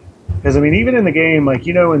 yeah. Because, I mean, even in the game, like,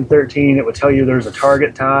 you know, in 13, it would tell you there's a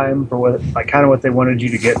target time for what they wanted you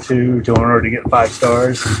to get to in order to get 5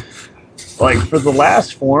 stars. Like, for the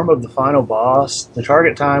last form of the final boss, the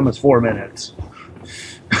target time was 4 minutes.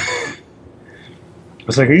 I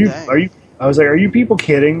was like, are you people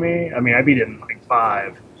kidding me? I mean, I beat it in like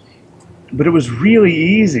 5. But it was really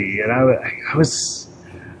easy, and I was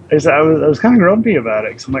kind of grumpy about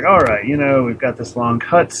it, because I'm like, all right, you know, we've got this long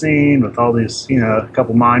cutscene with all these, you know, a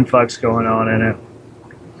couple mind fucks going on in it.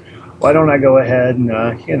 Why don't I go ahead and,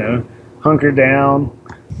 you know, hunker down,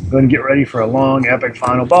 go and get ready for a long, epic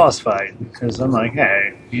final boss fight? Because I'm like,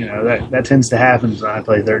 hey, you know, that tends to happen when I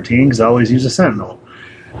play 13, because I always use a Sentinel.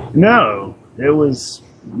 No, it was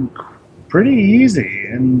pretty easy,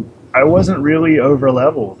 and I wasn't really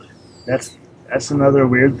over-leveled. That's another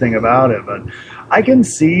weird thing about it, but I can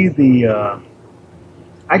see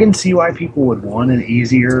why people would want an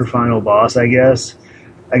easier final boss. I guess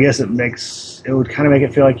it would kind of make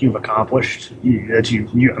it feel like you've accomplished that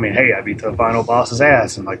you. I mean, hey, I beat the final boss's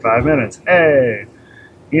ass in like 5 minutes. Hey,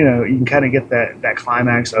 you know, you can kind of get that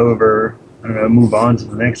climax over. I don't know, move on to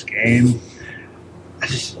the next game. I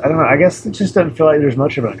don't know. I guess it just doesn't feel like there's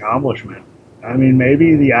much of an accomplishment. I mean,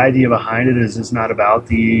 maybe the idea behind it is it's not about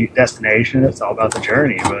the destination, it's all about the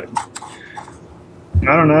journey, but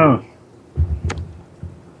I don't know.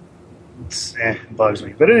 It bugs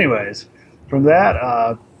me. But anyways, from that,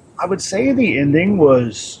 I would say the ending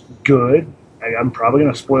was good. I'm probably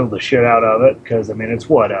going to spoil the shit out of it, because, I mean, it's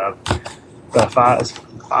what, a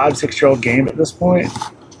 5-6-year-old game at this point?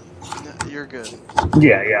 You're good.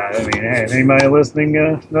 Yeah. I mean, hey, anybody listening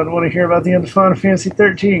doesn't want to hear about the end of Final Fantasy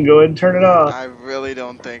 13, go ahead and turn it off. I really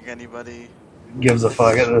don't think anybody gives a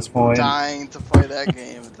fuck at this point. Dying to play that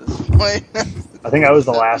game at this point. I think I was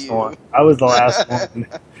the last one. I was like,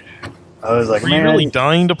 were you really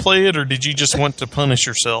dying to play it, or did you just want to punish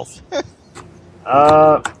yourself?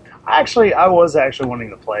 I was actually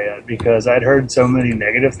wanting to play it, because I'd heard so many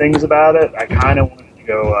negative things about it. I kind of wanted to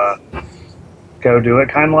go do it.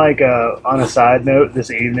 Kind of like, on a side note, this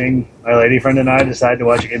evening, my lady friend and I decided to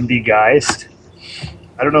watch MD Geist.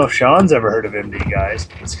 I don't know if Sean's ever heard of MD Geist.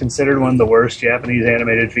 It's considered one of the worst Japanese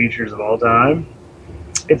animated features of all time.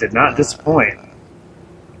 It did not disappoint.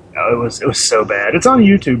 No, it was so bad. It's on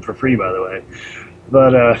YouTube for free, by the way.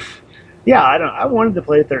 But Yeah, I wanted to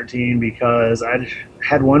play 13 because I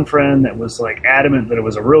had one friend that was like adamant that it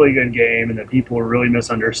was a really good game and that people were really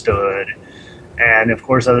misunderstood. And of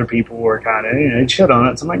course, other people were kind of shit on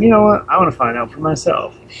it. So I'm like, you know what? I want to find out for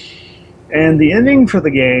myself. And the ending for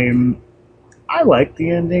the game, I liked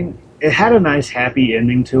the ending. It had a nice, happy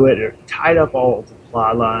ending to it. It tied up all the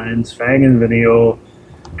plot lines. Fang and Vanille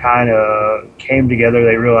kind of came together.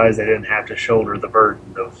 They realized they didn't have to shoulder the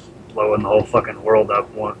burden of blowing the whole fucking world up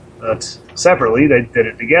separately. They did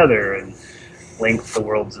it together and linked the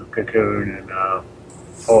worlds of Cocoon and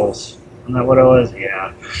Pulse. Isn't that what it was?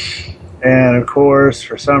 Yeah. And of course,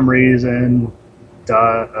 for some reason,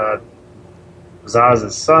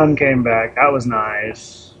 Zaz's son came back. That was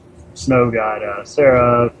nice. Snow got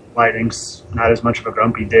Sarah. Lightning's not as much of a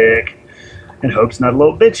grumpy dick. And Hope's not a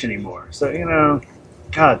little bitch anymore. So,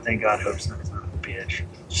 God, thank God Hope's not a bitch.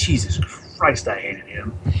 Jesus Christ, I hated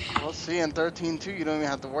him. Well, see, in 13-2, you don't even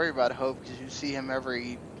have to worry about Hope because you see him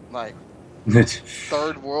every,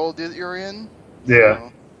 third world that you're in. Yeah.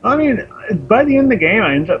 So. I mean, by the end of the game,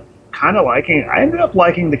 I ended up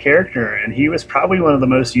liking the character, and he was probably one of the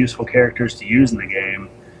most useful characters to use in the game.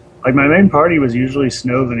 Like, my main party was usually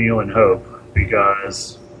Snow, Vanille, and Hope,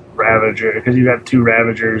 because you have 2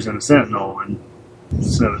 Ravagers and a Sentinel, and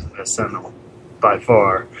Snow's the best Sentinel by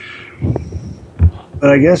far. But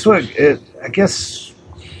I guess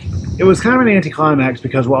it was kind of an anticlimax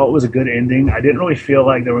because while it was a good ending, I didn't really feel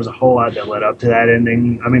like there was a whole lot that led up to that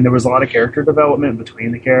ending. I mean, there was a lot of character development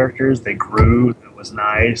between the characters. They grew. It was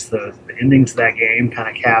nice. The ending to that game kind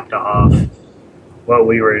of capped off what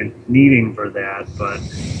we were needing for that. But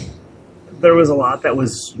there was a lot that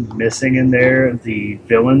was missing in there. The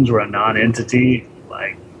villains were a non-entity,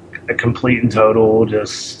 like a complete and total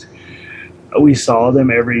just... We saw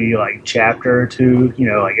them every chapter or two,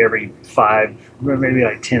 every 5, maybe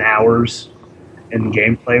 10 hours in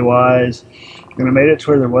gameplay wise. And it made it to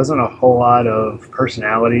where there wasn't a whole lot of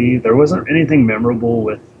personality. There wasn't anything memorable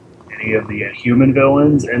with any of the human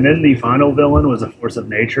villains. And then the final villain was a force of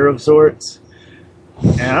nature of sorts.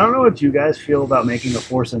 And I don't know what you guys feel about making a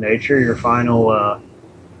force of nature your final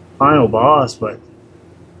boss, but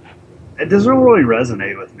it doesn't really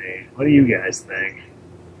resonate with me. What do you guys think?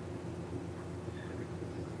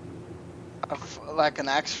 Like an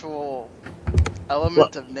actual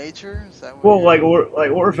element of nature? Is that what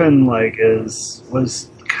Orphan was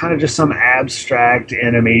kind of just some abstract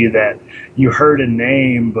enemy that you heard a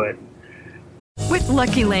name, but with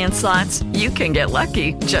Lucky Land Slots, you can get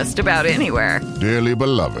lucky just about anywhere. Dearly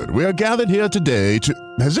beloved, we are gathered here today to...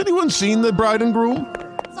 Has anyone seen the bride and groom?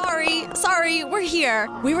 Sorry, we're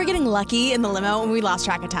here. We were getting lucky in the limo and we lost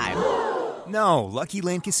track of time. No, Lucky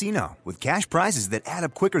Land Casino, with cash prizes that add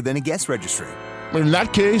up quicker than a guest registry. In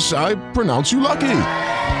that case, I pronounce you lucky.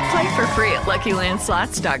 Play for free at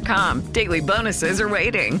LuckyLandSlots.com. Daily bonuses are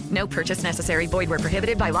waiting. No purchase necessary. Void where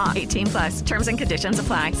prohibited by law. 18+. Terms and conditions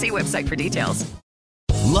apply. See website for details.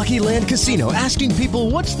 Lucky Land Casino, asking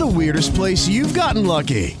people, what's the weirdest place you've gotten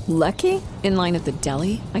lucky? Lucky? In line at the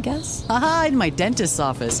deli, I guess? Aha, in my dentist's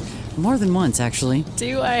office. More than once, actually.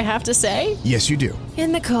 Do I have to say? Yes, you do.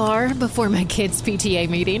 In the car before my kids' PTA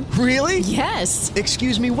meeting. Really? Yes.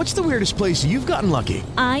 Excuse me, what's the weirdest place you've gotten lucky?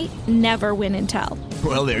 I never win and tell.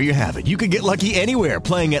 Well, there you have it. You can get lucky anywhere,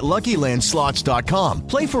 playing at LuckyLandSlots.com.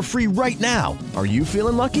 Play for free right now. Are you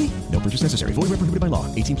feeling lucky? No purchase necessary. Void where prohibited by law.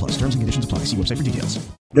 18+. Terms and conditions apply. See website for details.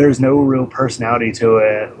 There's no real personality to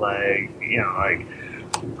it. I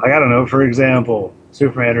don't know, for example...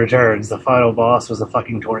 Superman Returns, the final boss was a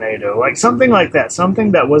fucking tornado. Something like that.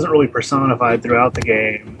 Something that wasn't really personified throughout the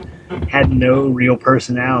game. Had no real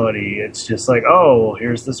personality. It's just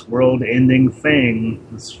here's this world-ending thing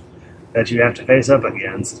that you have to face up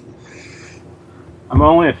against. I'm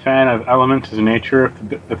only a fan of elements of nature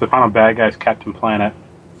if the final bad guy's Captain Planet.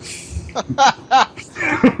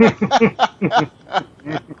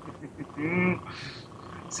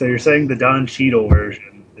 So you're saying the Don Cheadle version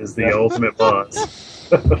is the ultimate boss.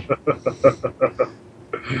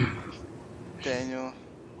 Daniel.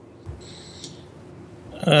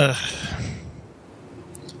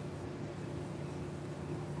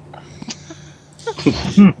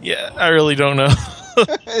 Yeah, I really don't know.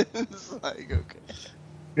 It's okay.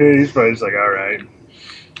 Yeah, he's probably just all right.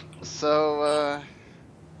 So,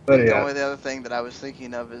 the other thing that I was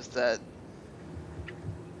thinking of is that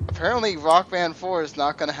apparently Rock Band 4 is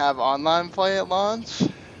not going to have online play at launch.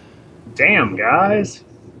 Damn, guys.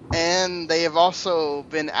 And they have also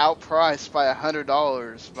been outpriced by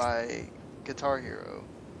 $100 by Guitar Hero.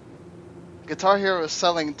 Guitar Hero is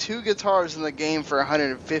selling 2 guitars in the game for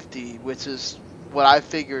 $150, which is what I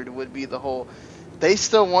figured would be the whole they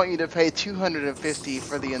still want you to pay $250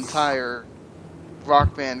 for the entire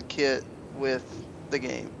Rock Band kit with the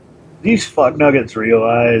game. These fuck nuggets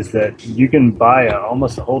realize that you can buy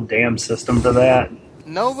almost a whole damn system for that.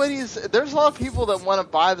 There's a lot of people that want to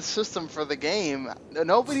buy the system for the game.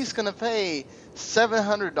 Nobody's going to pay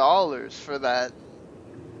 $700 for that.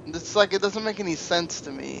 It's like, it doesn't make any sense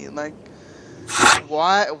to me. Like,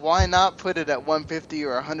 why not put it at $150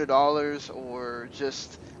 or $100 or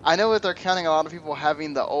just... I know that they're counting a lot of people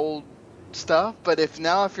having the old stuff, but if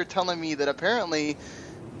you're telling me that apparently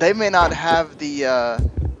they may not have the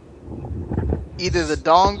either the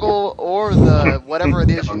dongle or the whatever it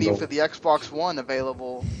is you need for the Xbox One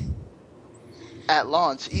available at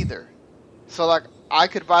launch either. So like, I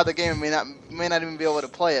could buy the game and may not even be able to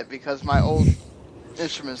play it because my old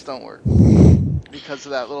instruments don't work because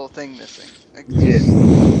of that little thing missing. It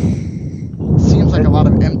seems like a lot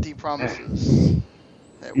of empty promises.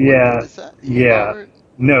 Yeah. Yeah. Robert?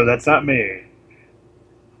 No, that's not me.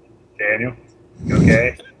 Daniel, you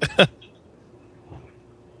okay?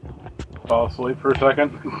 Fall asleep for a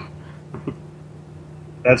second.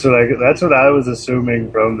 That's what I was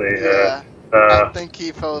assuming from the. I think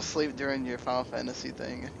he fell asleep during your Final Fantasy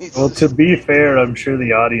thing. Well, to be fair, I'm sure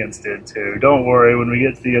the audience did too. Don't worry, when we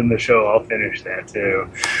get to the end of the show, I'll finish that too.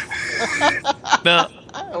 Now,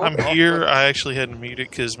 I'm here. I actually had to mute it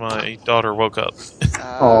because my daughter woke up.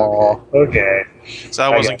 Oh, okay. So I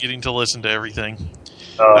wasn't getting to listen to everything.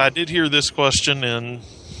 I did hear this question, and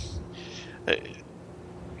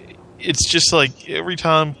it's just like every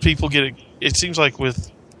time people get it seems like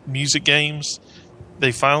with music games,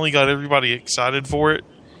 they finally got everybody excited for it,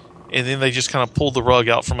 and then they just kind of pulled the rug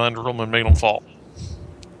out from under them and made them fall.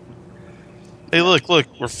 Hey, look,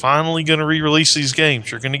 we're finally going to re-release these games.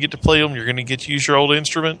 You're going to get to play them. You're going to get to use your old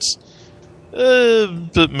instruments.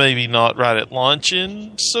 But maybe not right at launch.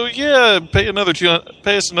 And so, yeah, pay us another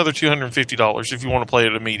 $250 if you want to play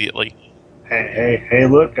it immediately. Hey,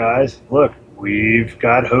 look, guys. Look, we've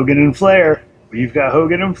got Hogan and Flair.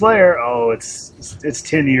 Oh, it's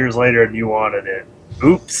 10 years later and you wanted it.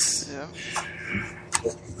 Oops. Yeah.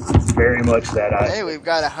 It's very much that. Hey, we've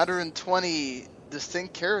got 120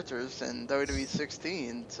 distinct characters in WWE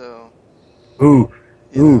 16, so... Ooh.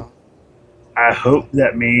 I hope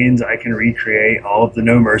that means I can recreate all of the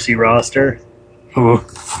No Mercy roster. You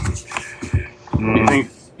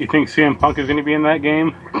think CM Punk is going to be in that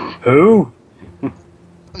game? Who?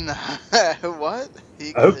 What?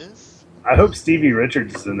 I hope Stevie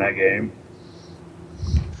Richards is in that game.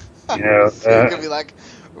 You know, so could be like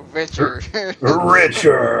Richards.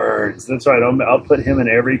 Richards. That's right. I'll put him in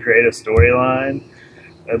every creative storyline.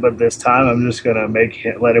 But this time, I'm just gonna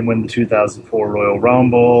let him win the 2004 Royal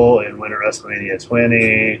Rumble and win a WrestleMania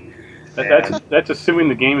 20. That's assuming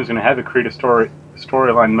the game is going to have a creative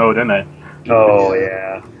storyline mode in it. Oh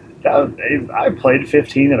yeah. I played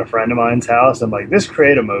 15 at a friend of mine's house. I'm like, this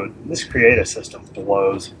creative system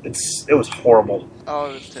blows. It was horrible.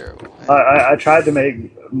 Oh, it was terrible. I tried to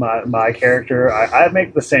make my character. I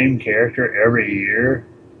make the same character every year.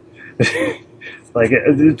 Like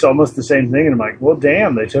it's almost the same thing, and I'm like, well,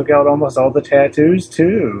 damn, they took out almost all the tattoos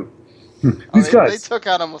too. They took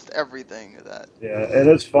out almost everything of that. Yeah, and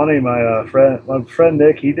it's funny. My friend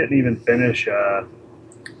Nick, he didn't even finish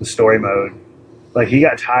the story mode. Like, he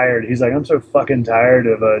got tired. He's like, I'm so fucking tired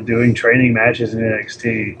of doing training matches in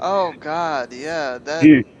NXT. Oh God, yeah.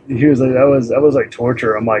 He was like, that was like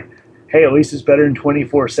torture. I'm like, hey, at least it's better than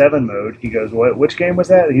 24/7 mode. He goes, what? Which game was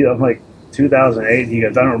that? I'm like, 2008. He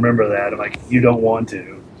goes, I don't remember that. I'm like, you don't want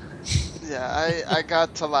to. Yeah, I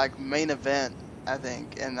got to like main event, I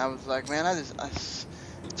think, and I was like, man, I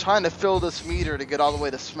trying to fill this meter to get all the way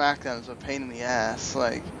to SmackDown is a pain in the ass.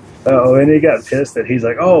 Like. Oh, and he got pissed that he's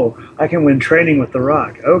like, oh, I can win training with The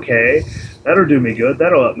Rock. Okay, that'll do me good.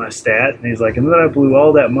 That'll up my stat. And he's like, and then I blew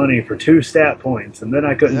all that money for 2 stat points, and then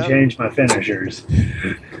I couldn't change my finishers.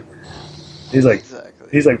 He's like,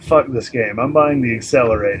 He's like, fuck this game. I'm buying the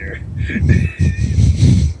accelerator.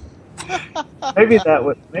 Maybe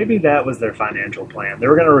that was their financial plan. They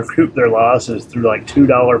were going to recoup their losses through like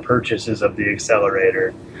 $2 purchases of the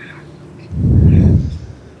accelerator.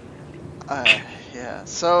 Yeah.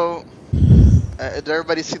 So, did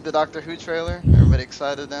everybody see the Doctor Who trailer? Everybody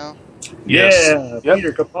excited now? Yes. Yeah.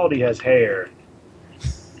 Peter Capaldi has hair.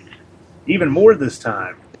 Even more this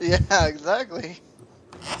time. Yeah, exactly.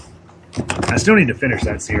 I still need to finish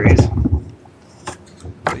that series.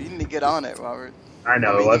 Well, you need to get on it, Robert. I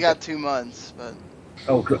know. I mean, you got 2 months, but...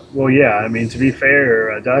 Oh, well, yeah. I mean, to be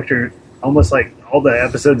fair, Doctor, almost like all the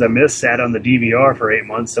episodes I missed sat on the DVR for 8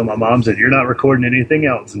 months, so my mom said, you're not recording anything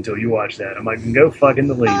else until you watch that. I'm like, go fucking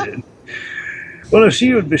delete it. Well, no,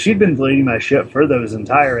 she'd been deleting my shit for those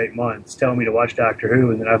entire 8 months, telling me to watch Doctor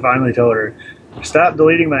Who, and then I finally told her, stop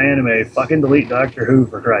deleting my anime, fucking delete Doctor Who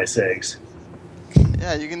for Christ's sakes.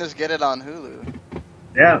 Yeah, you can just get it on Hulu.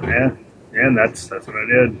 Yeah, man. Yeah, and that's what I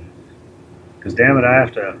did. Because damn it, I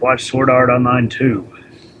have to watch Sword Art Online too.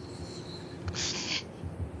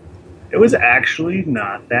 It was actually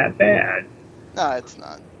not that bad. No, it's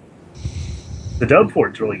not. The dub for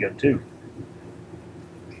it's really good too.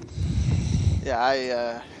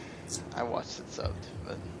 Yeah, I watched it subbed,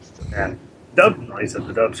 but still. Yeah. Dub, like I said,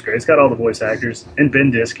 the dub's great. It's got all the voice actors. And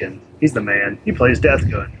Ben Diskin. He's the man. He plays Death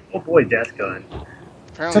Gun. Oh boy, Death Gun.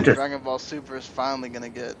 Apparently Dragon Ball Super is finally going to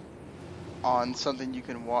get on something you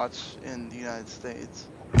can watch in the United States.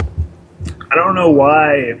 I don't know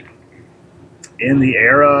why, in the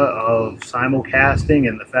era of simulcasting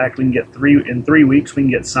and the fact we can get 3 weeks we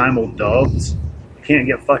can get simul-dubs, we can't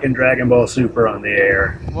get fucking Dragon Ball Super on the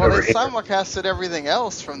air. Well, they simulcasted everything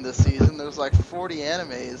else from this season. There's like 40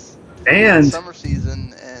 animes. And summer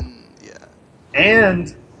season, and yeah.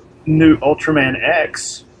 And new Ultraman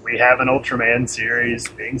X. We have an Ultraman series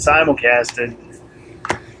being simulcasted.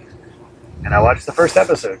 And I watched the first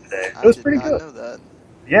episode today. It was pretty good. I know that.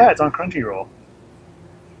 Yeah, it's on Crunchyroll.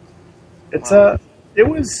 It's it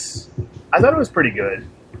was. I thought it was pretty good.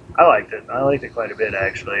 I liked it. I liked it quite a bit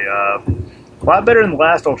actually. A lot better than the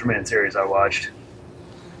last Ultraman series I watched.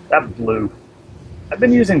 That Blue. I've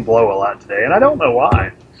been using Blow a lot today, and I don't know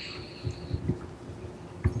why.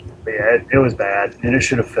 But yeah, it was bad, and it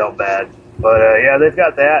should have felt bad. But yeah, they've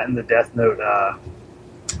got that and the Death Note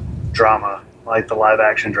drama, like the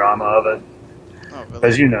live-action drama of it. Oh, really?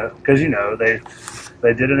 Because you know, they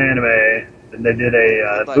did an anime, and they did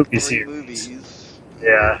a like movie 3 series. movies.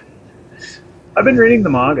 Yeah, I've been reading the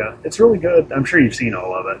manga. It's really good. I'm sure you've seen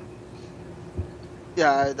all of it.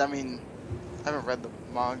 Yeah, I mean, I haven't read the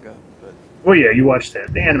manga, but Well, yeah, you watched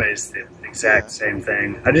it. The anime is the exact same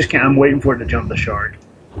thing. I just can't. I'm waiting for it to jump the shark.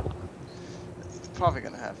 it's probably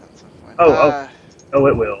gonna happen at some point. Oh,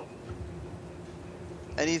 it will.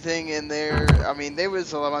 Anything in there? I mean, there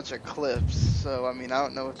was a bunch of clips, so I mean, I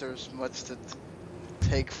don't know if there's much to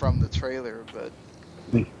take from the trailer, but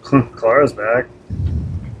Clara's back.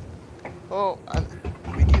 oh,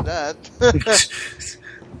 we knew that.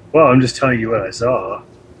 Well, I'm just telling you what I saw.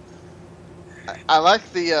 I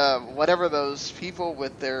like the whatever those people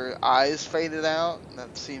with their eyes faded out.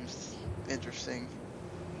 That seems interesting.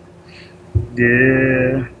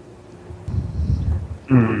 Yeah.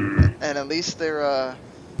 And at least they're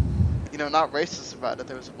not racist about it.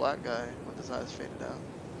 There was a black guy with his eyes faded out.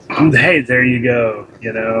 Hey, there you go.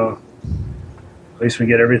 You know, at least we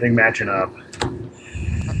get everything matching up.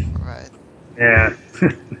 Right. Yeah.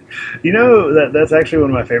 You know, that's actually one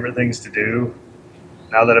of my favorite things to do.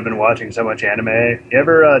 Now that I've been watching so much anime, you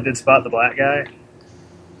ever did spot the black guy?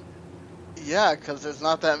 Yeah, because there's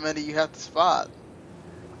not that many you have to spot.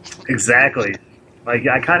 Exactly. Like,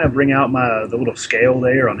 I kind of bring out the little scale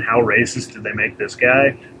there on how racist did they make this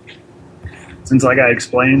guy. Since, like, I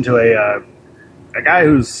explained to a guy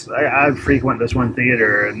I frequent this one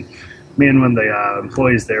theater, and me and one of the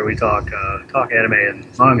employees there, we talk anime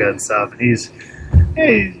and manga and stuff, and he's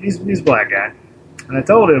a black guy. And I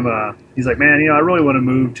told him, he's like, man, I really want to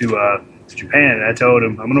move to Japan. And I told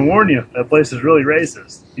him, I'm going to warn you, that place is really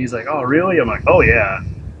racist. He's like, oh, really? I'm like, oh, yeah.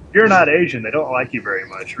 If you're not Asian, they don't like you very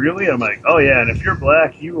much. Really? I'm like, oh, yeah, and if you're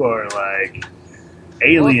black, you are, like,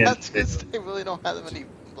 alien. Well, that's because they really don't have that many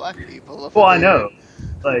black people. Well, I know.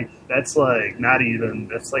 Like, that's, like, not even,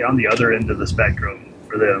 that's, like, on the other end of the spectrum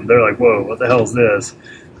for them. They're like, whoa, what the hell is this?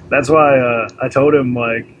 That's why I told him,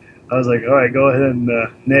 like, I was like, all right, go ahead and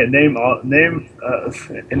name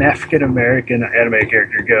an African-American anime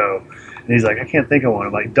character, go. And he's like, I can't think of one.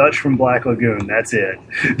 I'm like, Dutch from Black Lagoon, that's it.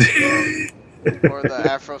 Or the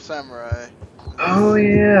Afro Samurai. Oh,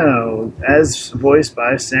 yeah. As voiced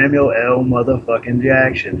by Samuel L. motherfucking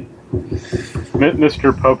Jackson.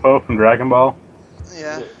 Mr. Popo from Dragon Ball.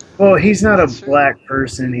 Yeah. Well, he's not a black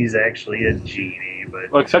person. He's actually a genie.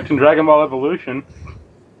 But well, except in Dragon Ball Evolution.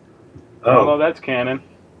 Oh. Although that's canon.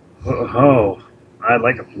 Oh, I'd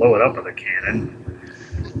like to blow it up with a cannon.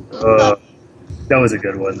 That was a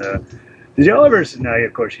good one, though. Did y'all ever? No,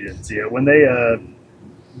 of course you didn't see it. When they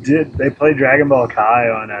played Dragon Ball Kai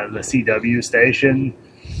on the CW station,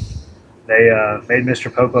 they made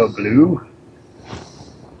Mr. Popo blue.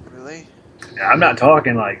 Really? Yeah, I'm not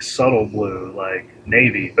talking like subtle blue, like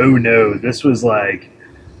navy. Oh no, this was like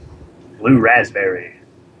blue raspberry.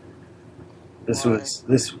 This was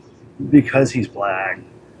because he's black.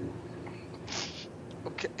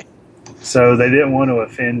 Okay. So they didn't want to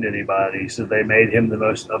offend anybody, so they made him the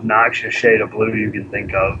most obnoxious shade of blue you can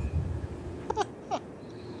think of.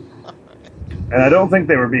 And I don't think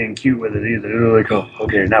they were being cute with it either. They were like, oh,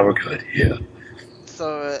 okay, now we're good. Yeah.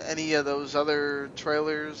 So, any of those other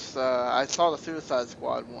trailers? I saw the Suicide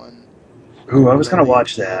Squad one. Ooh, I was going to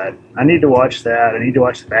watch that. I need to watch that. I need to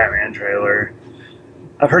watch the Batman trailer.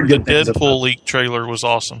 I've heard good things The about Deadpool leak trailer was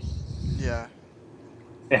awesome. Yeah.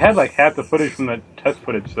 It had like half the footage from the test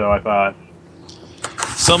footage, though, I thought.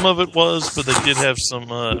 Some of it was, but they did have some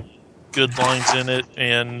good lines in it,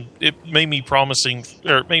 and it made me promising,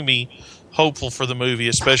 or it made me hopeful for the movie,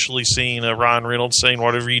 especially seeing Ryan Reynolds saying,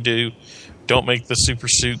 "Whatever you do, don't make the super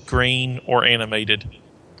suit green or animated."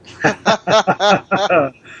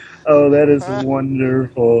 Oh, that is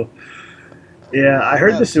wonderful. Yeah, I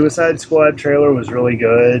heard the Suicide Squad trailer was really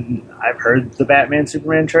good. I've heard the Batman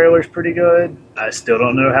Superman trailer is pretty good. I still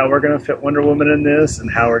don't know how we're going to fit Wonder Woman in this and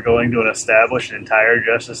how we're going to establish an entire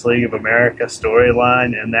Justice League of America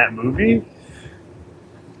storyline in that movie.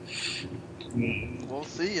 We'll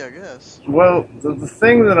see, I guess. Well, the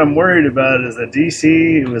thing that I'm worried about is that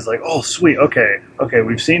DC was like, oh, sweet, okay,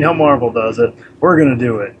 we've seen how Marvel does it. We're going to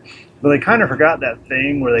do it. But they kind of forgot that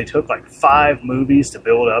thing where they took like 5 movies to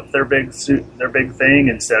build up their big thing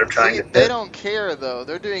instead of trying to. They don't care though.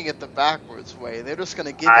 They're doing it the backwards way. They're just going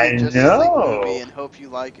to give you a Justice League movie and hope you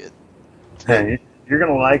like it. Hey, you're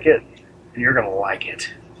going to like it, and you're going to like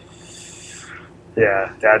it.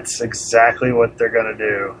 Yeah, that's exactly what they're going to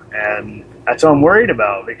do, and that's what I'm worried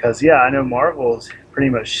about because I know Marvel's pretty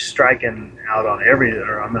much striking out on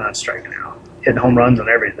I'm not striking out, hitting home runs on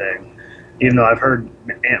everything. Even though I've heard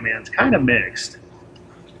Ant-Man's kind of mixed.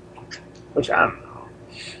 Which, I don't know.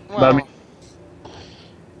 Well, but, I mean,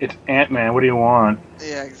 it's Ant-Man. What do you want?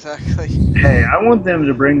 Yeah, exactly. Hey, I want them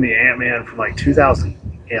to bring the Ant-Man from like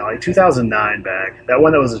 2009 back. That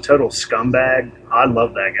one that was a total scumbag. I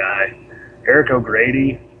love that guy. Eric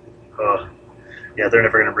O'Grady. Oh, yeah, they're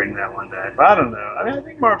never going to bring that one back. But I don't know. I mean, I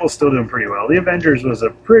think Marvel's still doing pretty well. The Avengers was a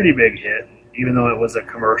pretty big hit, even though it was a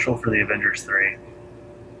commercial for the Avengers 3.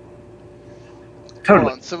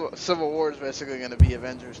 Totally. Well, Civil War is basically going to be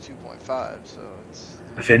Avengers 2.5, so it's...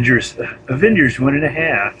 Avengers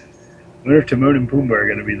 1.5. What if Timon and Pumbaa are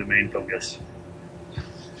going to be the main focus?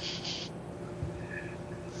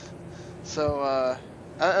 So,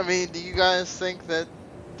 I mean, do you guys think that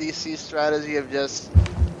DC's strategy of just,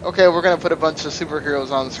 okay, we're going to put a bunch of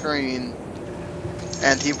superheroes on the screen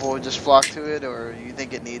and people will just flock to it, or you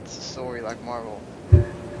think it needs a story like Marvel?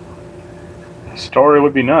 Story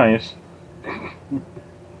would be nice.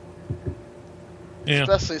 Yeah.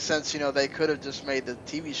 Especially since, they could have just made the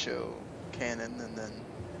TV show canon and then...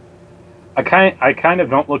 I kind of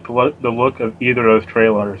don't look the look of either of those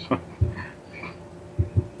trailers.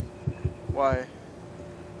 Why?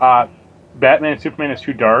 Batman and Superman is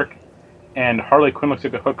too dark, and Harley Quinn looks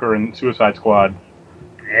like a hooker in Suicide Squad.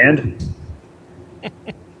 And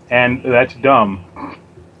that's dumb.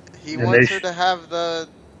 He wants her to have the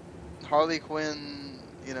Harley Quinn,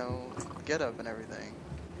 get up and everything.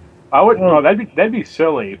 I would no, that'd be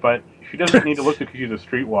silly, but she doesn't need to look like she's a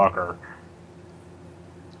streetwalker.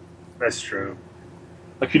 That's true.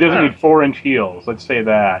 Like she doesn't need 4-inch heels. Let's say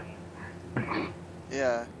that.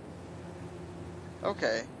 Yeah.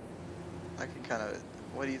 Okay. I can kind of.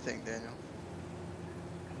 What do you think, Daniel?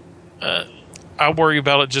 I worry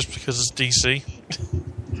about it just because it's DC.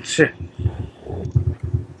 Shit.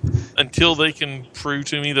 Until they can prove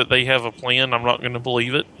to me that they have a plan, I'm not going to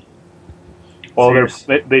believe it. Well,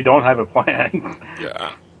 they don't have a plan.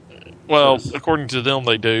 Yeah. Well, according to them,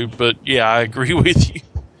 they do. But yeah, I agree with you.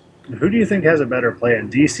 Who do you think has a better plan,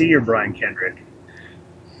 DC or Brian Kendrick?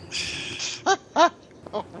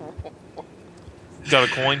 Got a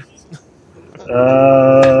coin?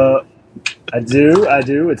 I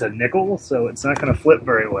do. It's a nickel, so it's not going to flip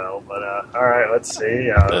very well. But all right, let's see.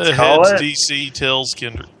 Let's call it DC, tails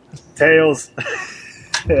Kendrick. Tails.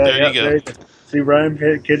 There you go. See, Brian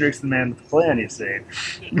Kendrick's the man with the plan, you see.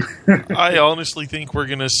 I honestly think we're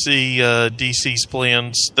going to see DC's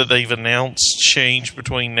plans that they've announced change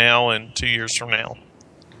between now and 2 years from now.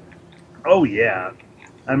 Oh, yeah.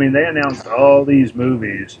 I mean, they announced all these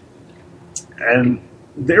movies, and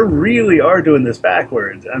they really are doing this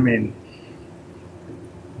backwards. I mean,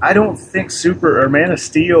 I don't think Man of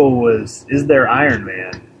Steel is their Iron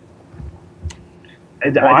Man.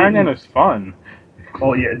 Iron Man is fun.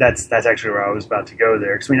 Oh yeah, that's actually where I was about to go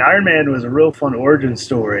there. Because Iron Man was a real fun origin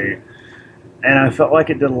story, and I felt like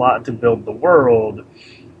it did a lot to build the world.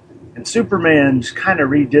 And Superman just kind of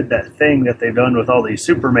redid that thing that they've done with all these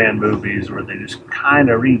Superman movies, where they just kind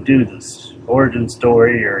of redo this origin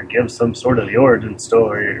story or give some sort of the origin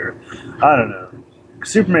story, or I don't know.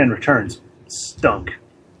 Superman Returns stunk.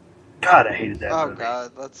 God, I hated that movie.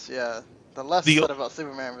 God, The less said about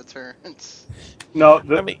Superman Returns. No,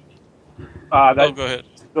 go ahead.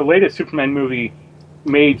 The latest Superman movie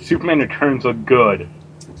made Superman Returns look good.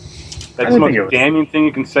 That's the most damning thing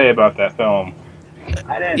you can say about that film.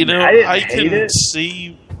 I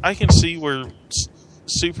can see where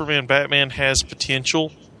Superman Batman has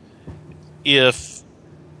potential if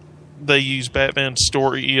they use Batman's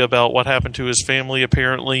story about what happened to his family,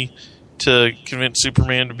 apparently, to convince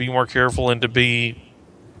Superman to be more careful and to be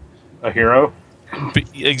a hero. Be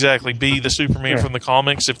the Superman from the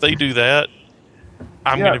comics. If they do that,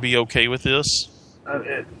 I'm going to be okay with this. But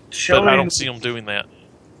I don't see them doing that.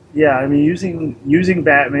 Yeah, I mean, using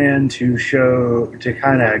Batman to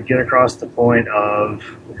kind of get across the point of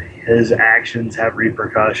his actions have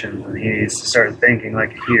repercussions, and he needs to start thinking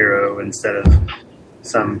like a hero instead of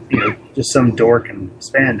just some dork in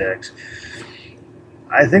spandex.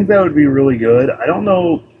 I think that would be really good. I don't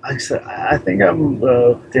know. Like I said, I think I'm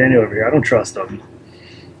Daniel over here. I don't trust him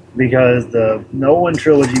because the Nolan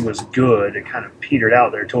trilogy was good. It kind of petered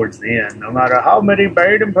out there towards the end. No matter how many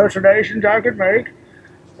Bane impersonations I could make,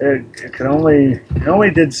 it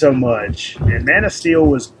only did so much. And Man of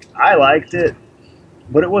Steel I liked it,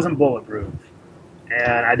 but it wasn't bulletproof.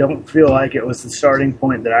 And I don't feel like it was the starting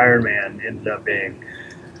point that Iron Man ended up being.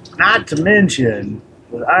 Not to mention,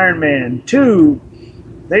 with Iron Man 2,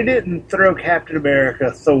 they didn't throw Captain America,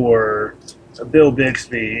 Thor, Bill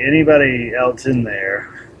Bixby, anybody else in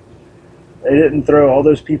there. They didn't throw all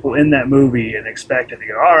those people in that movie and expect it to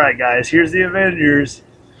go, all right, guys, here's the Avengers.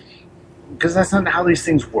 Because that's not how these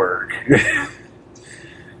things work.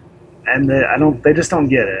 And they just don't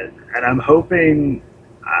get it. And I'm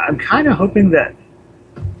kind of hoping that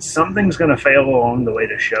something's going to fail along the way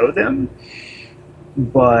to show them,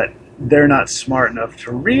 but they're not smart enough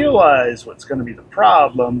to realize what's going to be the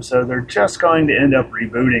problem, so they're just going to end up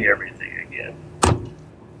rebooting everything again.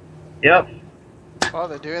 Yep. Well,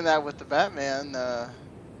 they're doing that with the Batman,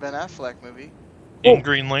 Ben Affleck movie. In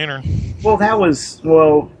Green Lantern.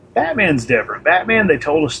 Batman's different. Batman, they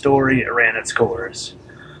told a story, it ran its course.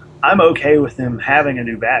 I'm okay with them having a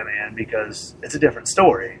new Batman because it's a different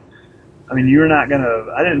story. I mean, I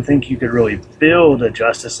didn't think you could really build a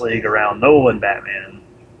Justice League around Nolan Batman.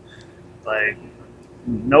 Like,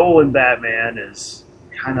 Nolan Batman is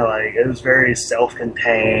kind of like, it was very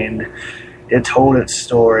self-contained. It told its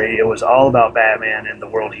story. It was all about Batman and the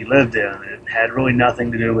world he lived in. It had really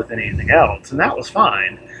nothing to do with anything else, and that was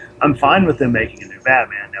fine. I'm fine with them making a new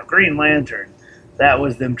Batman. Now, Green Lantern, that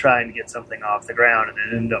was them trying to get something off the ground, and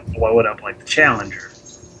it ended up blowing up like the Challenger.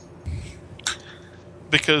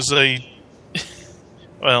 Because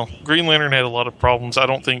Green Lantern had a lot of problems. I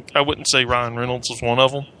wouldn't say Ryan Reynolds was one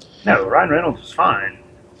of them. No, Ryan Reynolds was fine.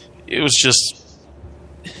 It was just,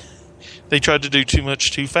 they tried to do too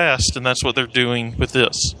much too fast, and that's what they're doing with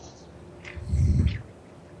this.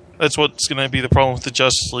 That's what's going to be the problem with the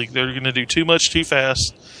Justice League. They're going to do too much too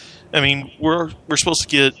fast. I mean, we're supposed to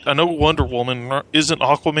get, I know Wonder Woman, isn't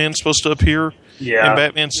Aquaman supposed to appear in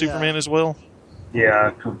Batman Superman as well?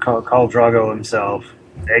 Yeah, Khal Drogo himself,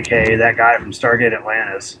 a.k.a. that guy from Stargate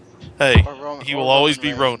Atlantis. Hey, he will always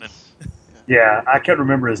be Ronan. Yeah, I can't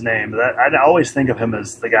remember his name, but I always think of him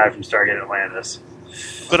as the guy from Stargate Atlantis.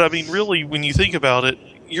 But I mean, really, when you think about it,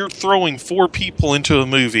 you're throwing 4 people into a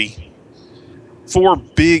movie, 4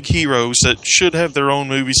 big heroes that should have their own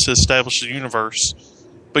movies to establish the universe,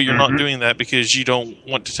 but you're not doing that because you don't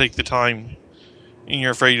want to take the time and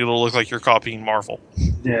you're afraid it'll look like you're copying Marvel.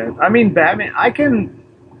 Yeah, I mean, Batman, I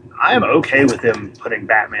am okay with them putting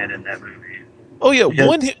Batman in that movie. Oh yeah,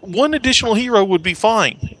 one additional hero would be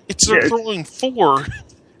fine. It's they're throwing 4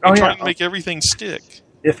 and trying to make everything stick.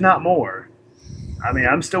 If not more. I mean,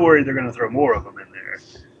 I'm still worried they're going to throw more of them in there.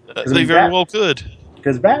 They very well could.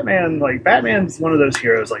 Because Batman's one of those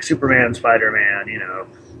heroes, like Superman, Spider-Man,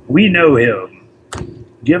 we know him.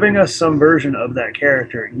 Giving us some version of that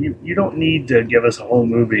character, you don't need to give us a whole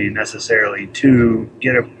movie necessarily to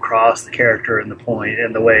get across the character and the point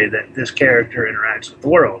and the way that this character interacts with the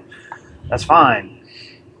world. That's fine.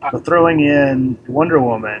 But throwing in Wonder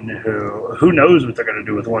Woman, who knows what they're going to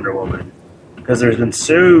do with Wonder Woman? Because there's been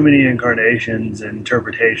so many incarnations and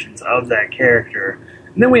interpretations of that character.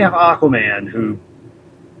 And then we have Aquaman, who,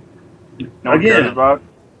 no one cares about.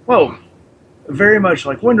 Well, very much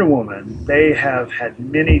like Wonder Woman, they have had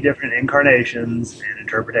many different incarnations and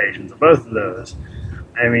interpretations of both of those.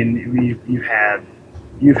 I mean, you've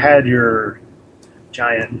had your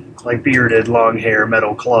giant, like bearded, long hair,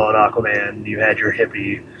 metal clawed Aquaman. You had your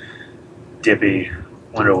hippie, dippy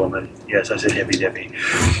Wonder Woman. Yes, I said hippie dippy.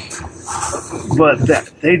 But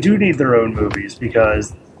they do need their own movies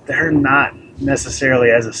because they're not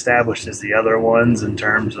necessarily as established as the other ones in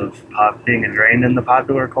terms of being ingrained in the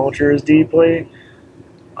popular culture as deeply.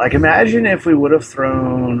 Like, imagine if we would have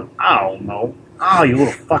thrown, I don't know, oh, you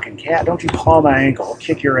little fucking cat, don't you paw my ankle, I'll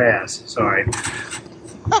kick your ass. Sorry.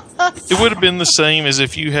 It would have been the same as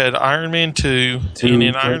if you had Iron Man 2, and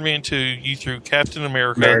in Iron Man 2, you threw Captain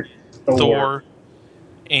America, Thor,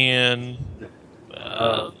 and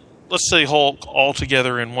let's say Hulk all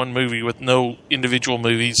together in one movie with no individual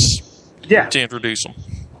movies to introduce them.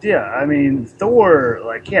 Yeah, I mean, Thor,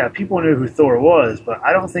 people knew who Thor was, but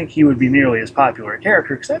I don't think he would be nearly as popular a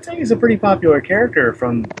character, because I'd say he's a pretty popular character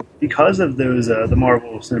because of those the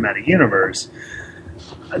Marvel Cinematic Universe.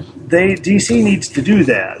 DC needs to do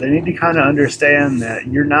that. They need to kind of understand that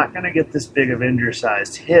you're not going to get this big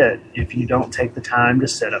Avenger-sized hit if you don't take the time to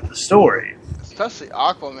set up the story. Especially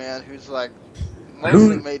Aquaman, who's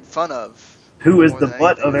mostly made fun of. Who is the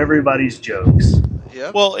butt of everybody's jokes.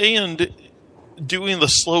 Yep. Well, and doing the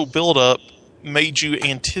slow build-up made you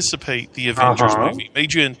anticipate the Avengers movie.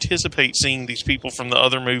 Made you anticipate seeing these people from the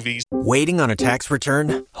other movies. Waiting on a tax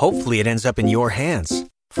return? Hopefully it ends up in your hands.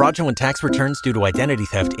 Fraudulent tax returns due to identity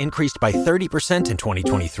theft increased by 30% in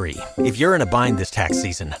 2023. If you're in a bind this tax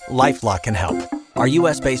season, LifeLock can help. Our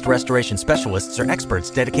U.S.-based restoration specialists are experts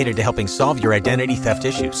dedicated to helping solve your identity theft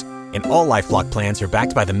issues. And all LifeLock plans are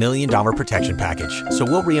backed by the $1 Million Protection Package. So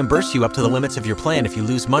we'll reimburse you up to the limits of your plan if you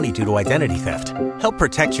lose money due to identity theft. Help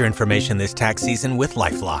protect your information this tax season with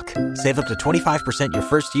LifeLock. Save up to 25% your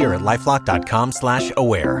first year at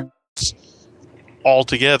LifeLock.com/aware. All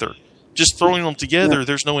together. Just throwing them together,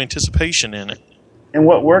 there's no anticipation in it. And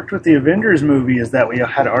what worked with the Avengers movie is that we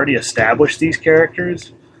had already established these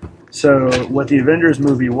characters. So what the Avengers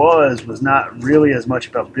movie was not really as much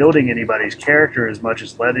about building anybody's character as much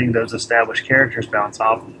as letting those established characters bounce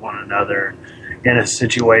off of one another in a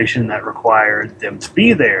situation that required them to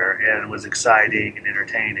be there and was exciting and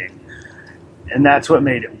entertaining. And that's what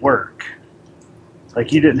made it work.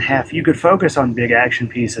 You could focus on big action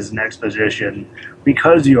pieces and exposition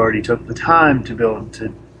because you already took the time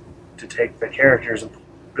to take the characters and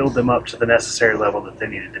build them up to the necessary level that they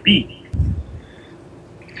needed to be.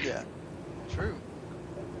 Yeah, true.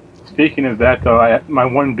 Speaking of that, though, my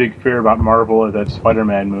one big fear about Marvel is that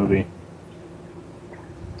Spider-Man movie.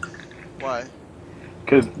 Why?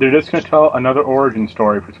 Because they're just going to tell another origin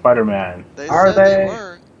story for Spider-Man. Are they?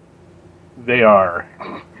 Weren't. They are.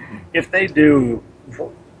 If they do,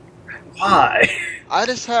 why? I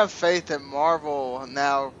just have faith that Marvel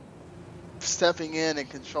now stepping in and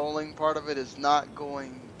controlling part of it is not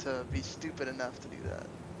going to be stupid enough to do that.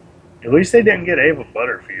 At least they didn't get Ava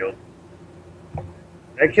Butterfield.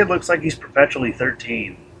 That kid looks like he's perpetually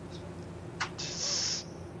 13.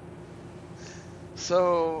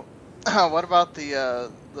 So, what about the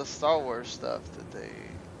Star Wars stuff that they...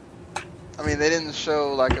 I mean, they didn't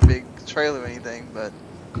show a big trailer or anything, but...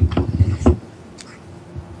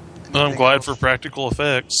 I'm glad for practical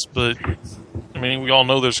effects, but I mean, we all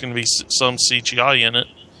know there's going to be some CGI in it,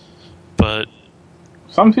 but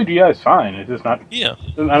some CGI is fine. It's just not. Yeah,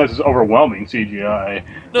 not as overwhelming CGI.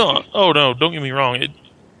 No, don't get me wrong.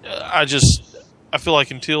 I feel like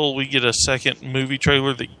until we get a second movie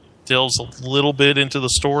trailer that delves a little bit into the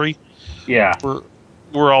story,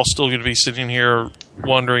 we're all still going to be sitting here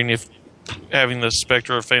wondering if having the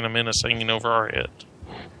specter of Phantom Menace hanging over our head.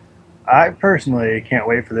 I personally can't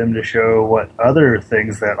wait for them to show what other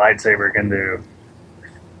things that lightsaber can do.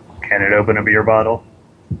 Can it open a beer bottle?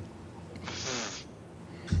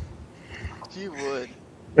 You would.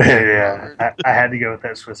 Yeah, I had to go with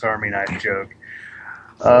that Swiss Army knife joke.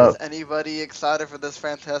 Is anybody excited for this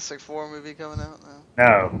Fantastic Four movie coming out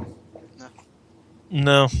now?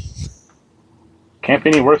 No. Can't be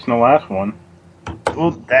any worse than the last one.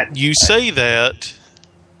 Well, you say that,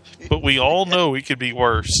 but we all know it could be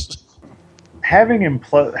worse. Having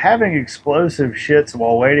explosive shits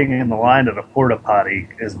while waiting in the line at a porta potty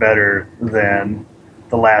is better than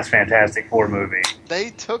the last Fantastic Four movie.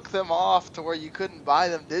 They took them off to where you couldn't buy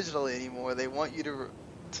them digitally anymore. They want you to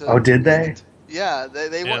oh, did they? Yeah,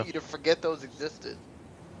 they want you to forget those existed.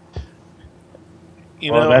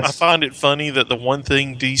 I find it funny that the one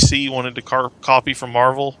thing DC wanted to copy from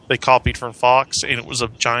Marvel, they copied from Fox, and it was a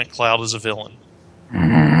giant cloud as a villain.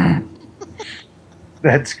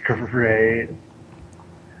 That's great.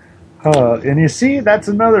 And you see, that's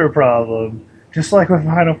another problem. Just like with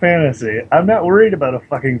Final Fantasy. I'm not worried about a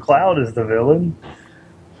fucking Cloud as the villain.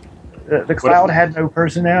 The Cloud had no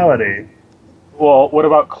personality. Well, what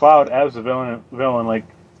about Cloud as the villain? Like,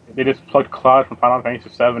 they just plugged Cloud from Final Fantasy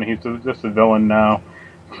VII. He's just a villain now.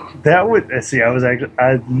 That would... See,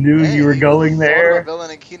 I knew you were going there. A villain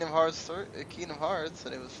in Kingdom Hearts,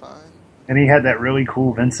 and it was fine. and he had that really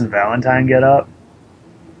cool Vincent Valentine get-up.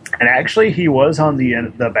 And actually, he was on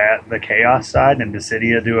the Chaos side in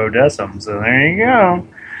Dissidia Duodecim, so there you go.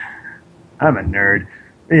 I'm a nerd.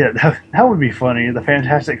 Yeah, that would be funny. The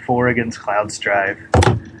Fantastic Four against Cloud Strife.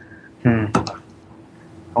 I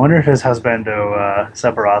wonder if his husbando,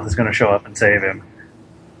 Sephiroth, is going to show up and save him.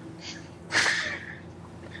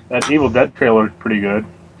 That Evil Dead trailer is pretty good.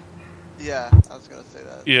 Yeah, I was going to say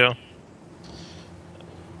that. Yeah.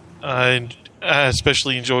 I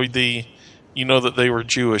especially enjoyed the, you know that they were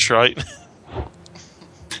Jewish, right?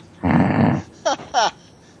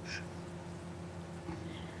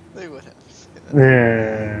 They would have.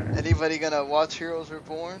 Yeah. Anybody going to watch Heroes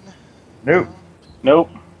Reborn? Nope.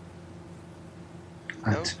 Nope.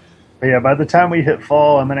 But yeah, by the time we hit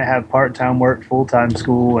fall, I'm going to have part-time work, full-time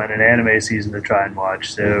school, and an anime season to try and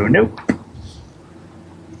watch, so nope.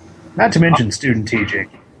 Not to mention student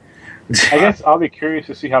teaching. I guess I'll be curious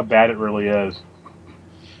to see how bad it really is.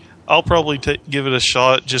 I'll probably give it a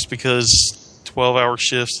shot just because 12-hour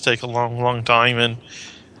shifts take a long time, and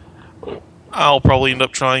I'll probably end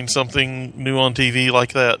up trying something new on TV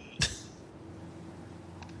like that.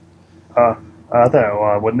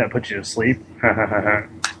 Wouldn't that put you to sleep?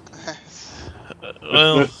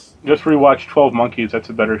 Well, just rewatch 12 Monkeys. That's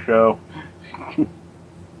a better show.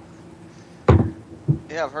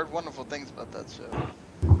 Yeah, I've heard wonderful things about that show.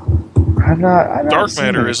 Dark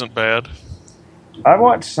Matter isn't bad. I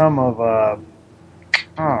watched some of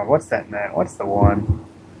what's that man? What's the one?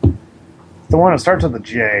 The one that starts with a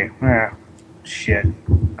J. Shit.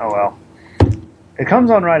 Oh well. It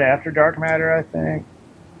comes on right after Dark Matter, I think.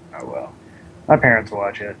 Oh well. My parents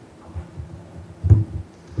watch it.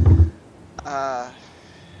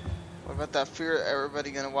 What about that Fear?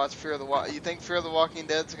 Everybody gonna watch Fear of the You think Fear of the Walking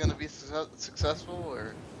Dead's gonna be successful,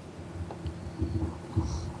 or?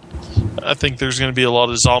 I think there's going to be a lot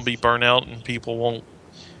of zombie burnout, and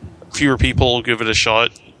fewer people will give it a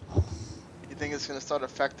shot. You think it's going to start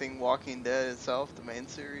affecting Walking Dead itself, the main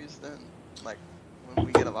series, then? Like, when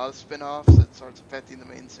we get a lot of spin-offs, it starts affecting the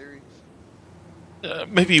main series?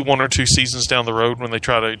 Maybe 1 or 2 seasons down the road when they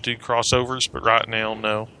try to do crossovers, but right now,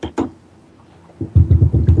 no.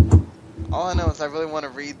 All I know is I really want to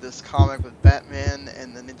read this comic with Batman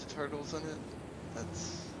and the Ninja Turtles in it.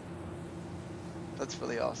 That's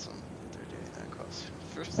really awesome that they're doing that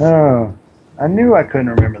crossover. Oh, I knew I couldn't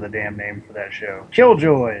remember the damn name for that show.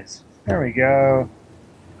 Killjoys. There we go.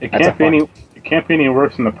 It can't be any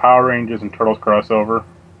worse than the Power Rangers and Turtles crossover.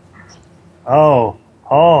 Oh,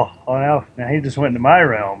 now he just went into my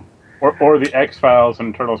realm. Or the X-Files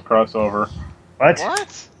and Turtles crossover.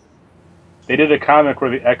 What? They did a comic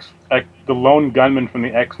where the lone gunman from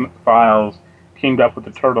the X-Files teamed up with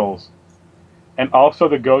the Turtles. And also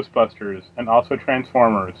the Ghostbusters, and also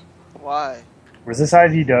Transformers. Why? Was this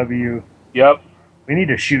IDW? Yep. We need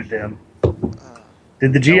to shoot them.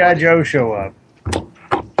 Did the G.I. Joe show up?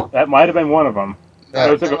 That might have been one of them.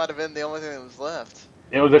 That might have been the only thing that was left.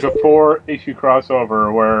 It was like a 4-issue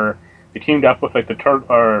crossover where they teamed up with like the Turtles,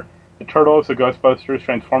 the Ghostbusters,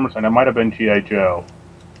 Transformers, and it might have been G.I. Joe.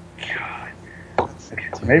 God. Okay,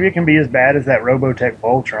 so maybe it can be as bad as that Robotech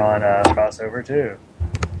Voltron crossover too.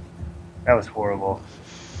 That was horrible.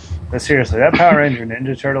 But seriously, that Power Ranger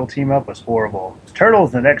Ninja Turtle team-up was horrible.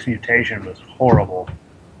 Turtles The Next Mutation was horrible.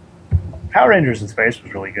 Power Rangers in Space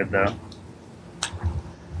was really good, though.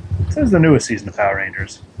 This is the newest season of Power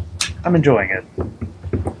Rangers. I'm enjoying it.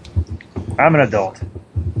 I'm an adult.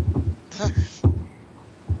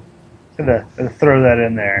 Gonna throw that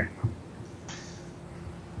in there.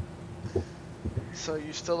 So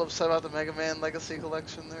you still upset about the Mega Man Legacy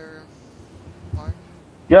Collection there, Mark?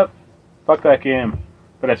 Yep. Fuck that game.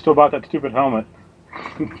 But I still bought that stupid helmet.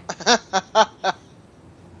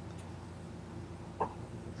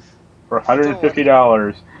 For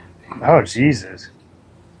 $150. Oh, Jesus.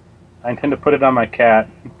 I intend to put it on my cat.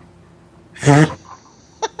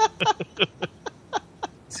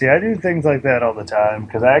 See, I do things like that all the time,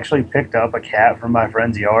 because I actually picked up a cat from my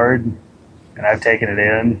friend's yard, and I've taken it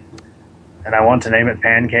in, and I want to name it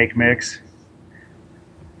Pancake Mix.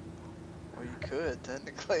 Well, you could,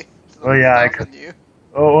 technically. Well, yeah, I could.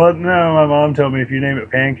 Oh, well, no, my mom told me if you name it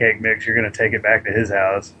Pancake Mix, you're going to take it back to his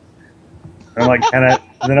house. I'm like, can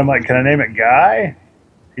I name it Guy?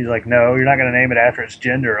 He's like, no, you're not going to name it after its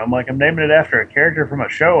gender. I'm like, I'm naming it after a character from a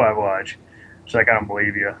show I watch. She's like, I don't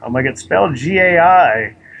believe you. I'm like, it's spelled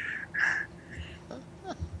G-A-I.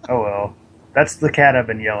 Oh, well. That's the cat I've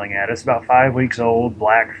been yelling at. It's about 5 weeks old,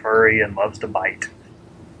 black, furry, and loves to bite.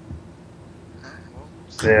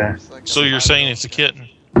 Yeah. So you're saying it's a kitten?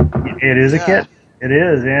 It is a kitten. It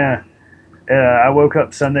is, yeah. I woke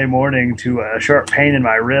up Sunday morning to a sharp pain in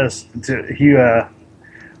my wrist.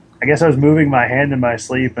 I guess I was moving my hand in my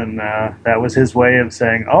sleep, and that was his way of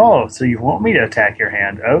saying, "Oh, so you want me to attack your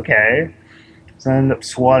hand? Okay." So I ended up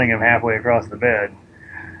swatting him halfway across the bed.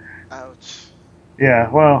 Ouch. Yeah,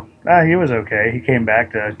 well, he was okay. He came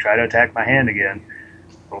back to try to attack my hand again.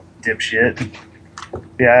 Little dipshit.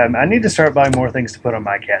 Yeah, I need to start buying more things to put on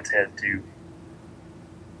my cat's head, too.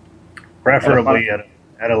 Preferably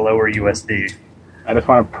at a lower USD. I just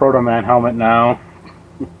want a Proto Man helmet now.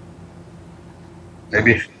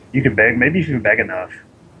 Maybe if you can beg enough.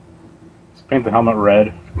 Just paint the helmet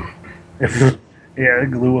red. Yeah,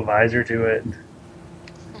 glue a visor to it.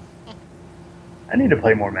 I need to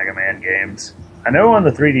play more Mega Man games. I know on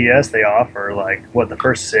the 3DS they offer, the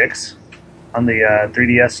first 6 on the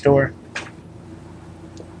 3DS store?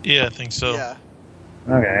 Yeah, I think so. Yeah.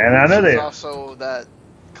 Okay, and I know they... also that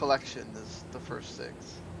collection is the first 6.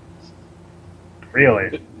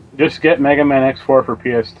 Really? Just get Mega Man X4 for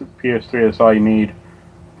PS3, that's all you need.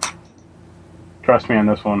 Trust me on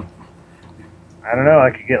this one. I don't know, I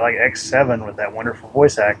could get X7 with that wonderful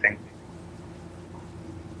voice acting.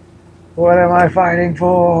 What am I fighting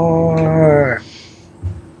for?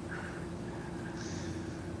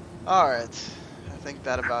 Alright. I think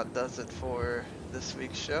that about does it for this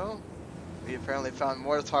week's show. We apparently found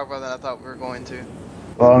more to talk about than I thought we were going to.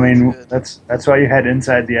 Well, I mean, that's why you had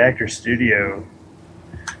Inside the Actor Studio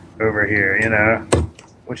over here, you know.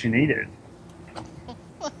 What you needed.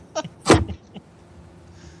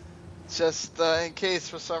 Just in case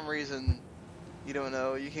for some reason you don't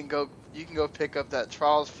know, you can go pick up that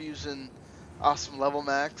Trials Fusion Awesome Level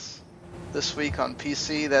Max this week on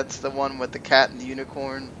PC. That's the one with the cat and the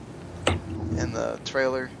unicorn in the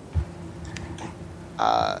trailer.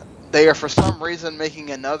 They are for some reason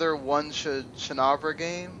making another One Shinabra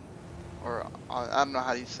game, or I don't know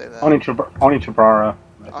how you say that. Onichibara.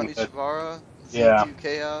 Onichibara. Yeah. Z2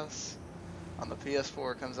 Chaos on the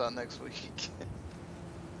PS4 comes out next week.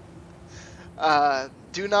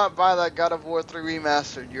 Do not buy that God of War 3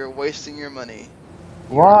 Remastered. You're wasting your money.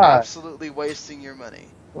 Why? You're absolutely wasting your money.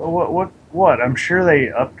 What? I'm sure they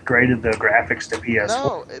upgraded the graphics to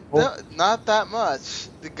PS4. No, not that much.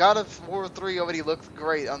 The God of War 3 already looked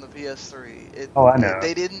great on the PS3. I know.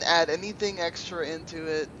 They didn't add anything extra into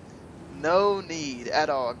it. No need at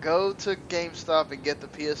all. Go to GameStop and get the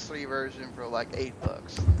PS3 version for $8.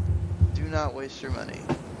 Do not waste your money.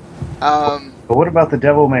 But what about the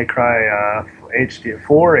Devil May Cry HD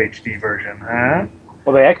 4 HD version, huh?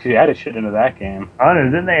 Well, they actually added shit into that game. Oh, no,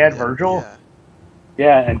 didn't they add Virgil?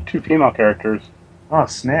 Yeah, and 2 female characters. Oh,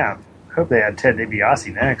 snap. Hope they add Ted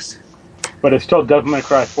DiBiase next. But it's still Devil May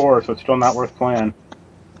Cry 4, so it's still not worth playing.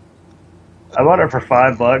 I bought it for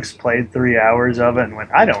 $5, played 3 hours of it, and went,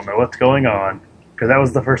 I don't know what's going on. Because that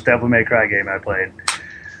was the first Devil May Cry game I played.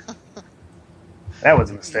 That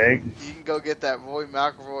was a mistake. You can go get that Roy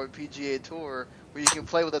McIlroy PGA Tour, where you can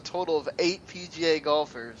play with a total of 8 PGA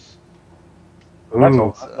golfers.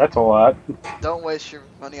 That's a lot. Don't waste your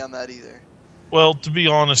money on that either. Well, to be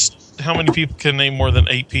honest, how many people can name more than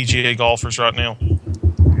 8 PGA golfers right now?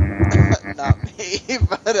 Not me,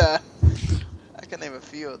 but I can name a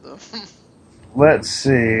few of them. Let's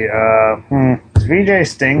see. Is VJ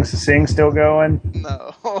Sting still going?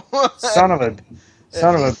 No. Son of a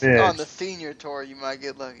bitch. On the senior tour, you might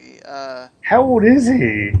get lucky. How old is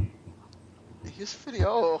he? He's pretty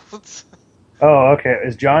old. Oh, okay.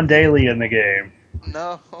 Is John Daly in the game?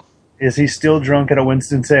 No. Is he still drunk at a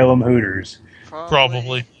Winston-Salem Hooters?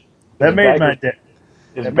 Probably. That made my day.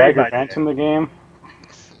 Is Bagger Vance in the game?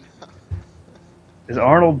 Is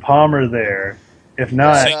Arnold Palmer there? If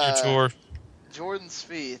not... Senior tour. Jordan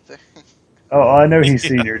Spieth. Oh, I know he's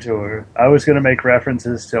senior tour. I was going to make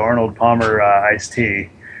references to Arnold Palmer Ice-T.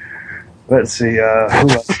 Let's see. Who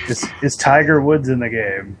else? Is Tiger Woods in the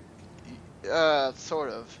game? Sort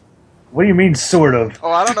of. What do you mean, sort of?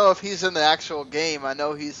 Oh, I don't know if he's in the actual game. I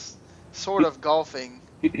know he's sort of golfing.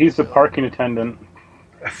 He's the parking attendant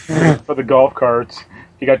for the golf carts.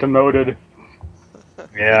 He got demoted.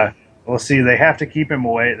 Yeah. Well, see, they have to keep him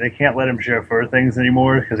away. They can't let him chauffeur things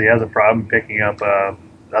anymore because he has a problem picking up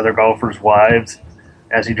other golfers' wives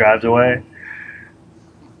as he drives away.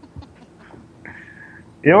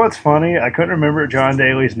 You know what's funny? I couldn't remember John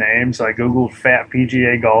Daly's name, so I Googled fat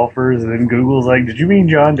PGA golfers, and then Google's like, did you mean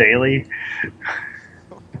John Daly?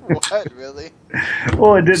 What, really?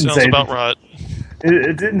 Well, it didn't say... Sounds about right.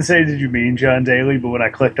 It didn't say, did you mean John Daly, but when I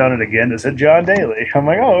clicked on it again, it said John Daly. I'm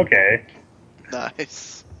like, oh, okay.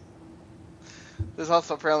 Nice. There's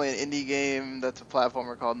also apparently an indie game that's a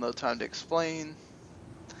platformer called No Time to Explain.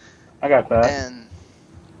 I got that. And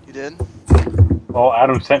you did? Well,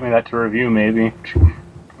 Adam sent me that to review, maybe.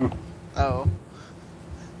 Oh.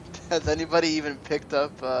 Has anybody even picked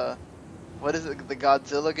up, what is it, the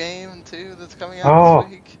Godzilla game, too, that's coming out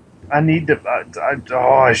this week? I need to...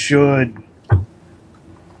 I should.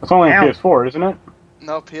 It's only on PS4, isn't it?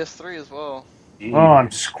 No, PS3 as well. Oh, I'm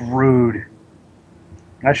screwed.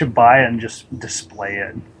 I should buy it and just display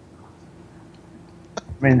it. I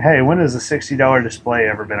mean, hey, when has a $60 display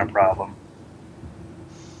ever been a problem?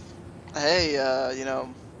 Hey,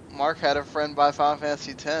 Marc had a friend buy Final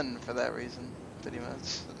Fantasy X for that reason, pretty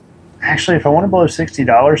much. Actually, if I want to blow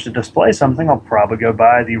 $60 to display something, I'll probably go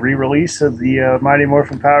buy the re-release of the Mighty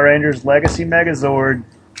Morphin Power Rangers Legacy Megazord.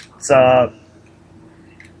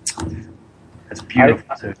 It's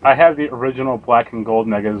beautiful, too. I have the original black and gold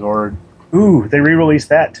Megazord. Ooh, they re-released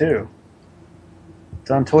that, too. It's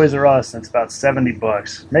on Toys R Us, and it's about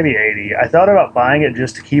 $70, maybe $80. I thought about buying it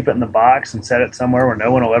just to keep it in the box and set it somewhere where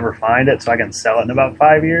no one will ever find it so I can sell it in about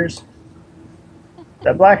 5 years.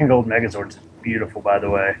 That black and gold Megazord's beautiful, by the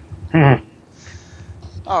way.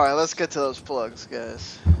 Alright, let's get to those plugs,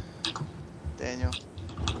 guys. Daniel?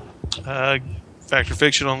 Fact or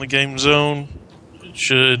Fiction on the Game Zone. It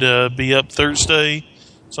should be up Thursday,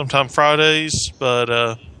 sometime Fridays,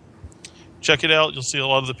 but check it out. You'll see a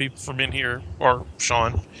lot of the people from in here, or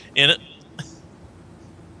Sean, in it.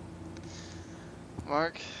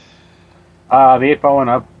 Marc? The 8 Ball went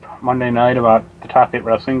up Monday night about the top 8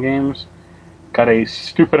 wrestling games. Got a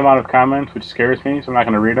stupid amount of comments, which scares me, so I'm not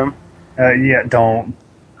going to read them. Yeah, don't.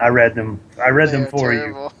 I read them. I read them for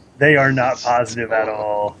terrible. you. They are not positive at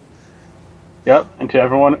all. Yep, and to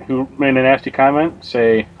everyone who made a nasty comment,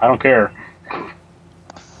 say, I don't care.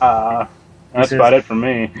 That's about it for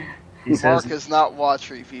me. Marc is not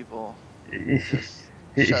watery, people. He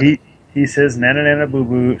says, nana nana boo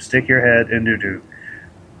boo, stick your head in doo doo.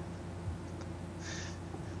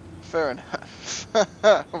 Fair enough.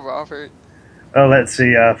 Robert? Oh, let's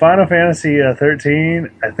see. Final Fantasy 13,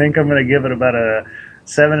 I think I'm going to give it about a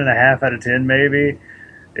 7.5 out of 10, maybe.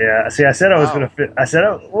 Yeah, see, I said I was going to fit. I said,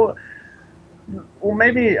 well,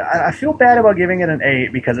 maybe I feel bad about giving it an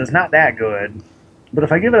 8 because it's not that good. But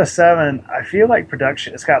if I give it a 7, I feel like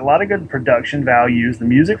it's got a lot of good production values. The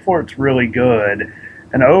music for it's really good.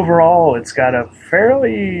 And overall, it's got a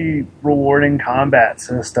fairly rewarding combat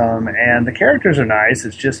system. And the characters are nice.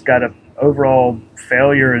 It's just got a overall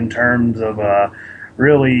failure in terms of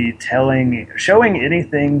really showing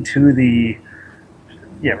anything to the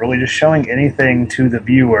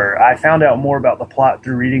viewer. I found out more about the plot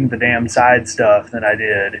through reading the damn side stuff than I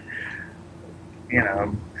did,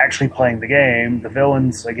 actually playing the game. The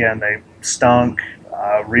villains, again, they stunk.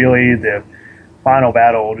 Really, the final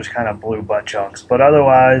battle just kind of blew butt chunks. But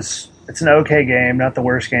otherwise, it's an okay game, not the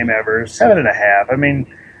worst game ever. 7.5. I mean,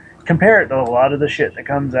 compare it to a lot of the shit that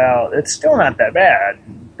comes out, it's still not that bad,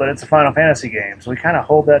 but it's a Final Fantasy game, so we kind of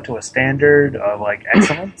hold that to a standard of,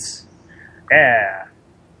 excellence. Yeah.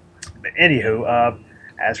 But anywho,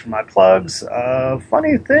 as for my plugs,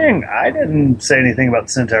 funny thing, I didn't say anything about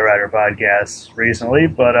the Sentai Rider podcast recently,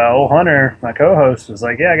 but old Hunter, my co-host, was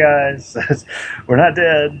like, yeah, guys, we're not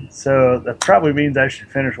dead, so that probably means I should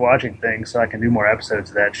finish watching things so I can do more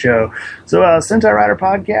episodes of that show. So, Sentai Rider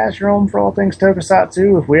podcast, you're home for all things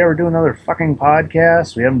Tokusatsu. If we ever do another fucking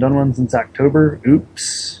podcast, we haven't done one since October.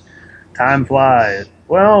 Oops. Time flies.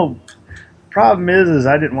 Well, problem is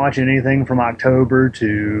I didn't watch anything from October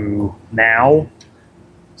to now.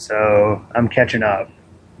 So I'm catching up.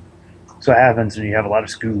 So it happens when you have a lot of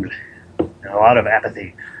school and a lot of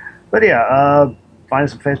apathy. But yeah, find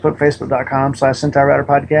us on Facebook, facebook.com/Sentai Rider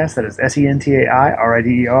Podcast. That is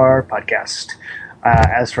SENTAIRIDER podcast.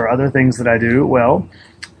 As for other things that I do, well,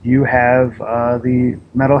 you have the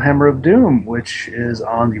Metal Hammer of Doom, which is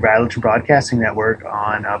on the Radler Broadcasting Network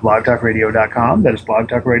on blogtalkradio.com. That is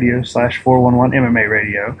blogtalkradio/411 MMA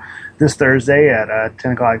Radio. This Thursday at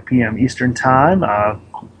 10 o'clock p.m. Eastern Time,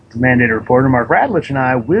 the mandated reporter Mark Radlich and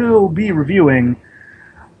I will be reviewing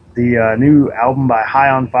the new album by High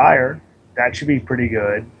on Fire. That should be pretty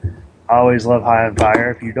good. I always love High on Fire.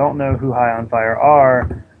 If you don't know who High on Fire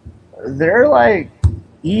are, they're like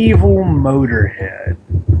evil Motorhead,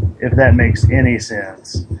 if that makes any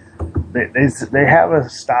sense. They have a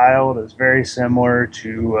style that's very similar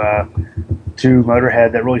to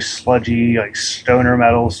Motorhead, that really sludgy, like stoner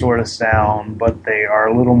metal sort of sound, but they are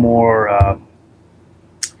a little more,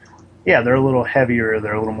 they're a little heavier,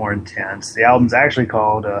 they're a little more intense. The album's actually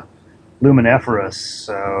called Luminiferous,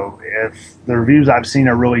 so if the reviews I've seen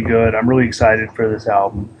are really good, I'm really excited for this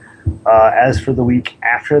album. As for the week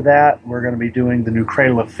after that, we're going to be doing the new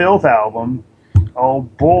Cradle of Filth album. Oh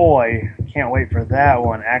boy, can't wait for that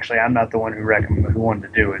one. Actually, I'm not the one who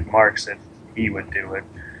wanted to do it. Marc said he would do it.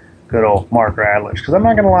 Good old Marc Radlich. Because I'm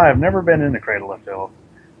not going to lie, I've never been into Cradle of Filth.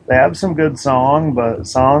 They have some good songs,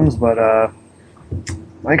 but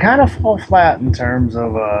they kind of fall flat in terms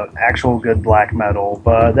of actual good black metal.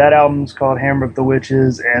 But that album's called Hammer of the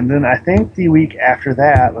Witches, and then I think the week after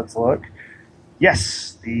that, let's look.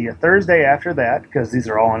 Yes, the Thursday after that, because these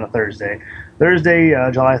are all on a Thursday. Thursday,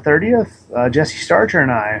 July 30th, Jesse Starcher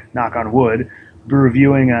and I, knock on wood, will be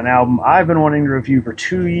reviewing an album I've been wanting to review for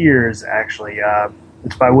 2 years, actually.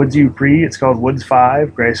 It's by Woods U.P. It's called Woods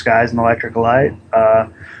 5, Gray Skies and Electric Light.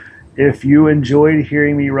 If you enjoyed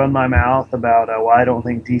hearing me run my mouth about why I don't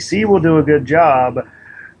think DC will do a good job,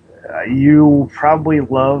 you probably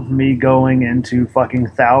love me going into fucking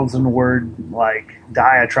 1,000-word like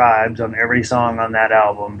diatribes on every song on that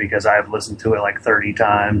album because I've listened to it like 30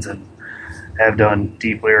 times and have done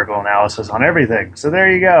deep lyrical analysis on everything. So there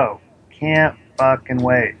you go. Can't fucking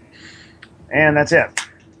wait. And that's it.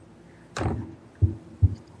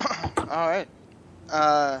 Alright.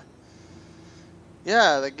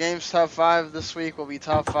 Yeah, the game's top 5 this week will be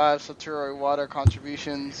top 5 Satoru Iwata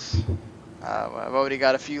contributions. I've already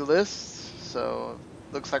got a few lists, so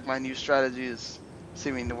looks like my new strategy is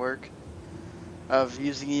seeming to work of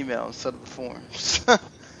using email instead of the forums.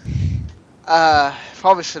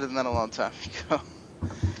 Probably should have done a long time ago.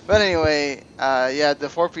 But anyway, yeah, the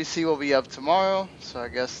 4PC will be up tomorrow, so I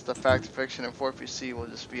guess the Fact or Fiction and 4PC will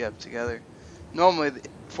just be up together. Normally, the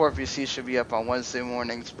 4PC should be up on Wednesday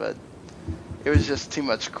mornings, but it was just too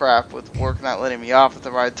much crap with work not letting me off at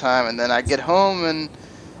the right time, and then I get home and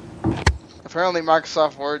apparently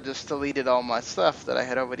Microsoft Word just deleted all my stuff that I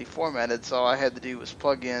had already formatted, so all I had to do was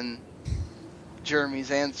plug in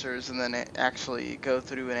Jeremy's answers and then actually go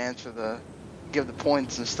through and give the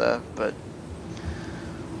points and stuff, but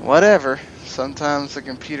whatever. Sometimes the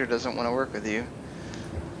computer doesn't want to work with you.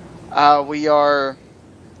 We are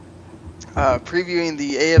previewing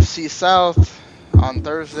the AFC South on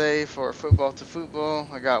Thursday for Football to Football.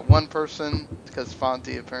 I got one person, because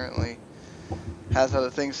Fonty apparently has other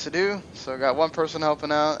things to do, so I got one person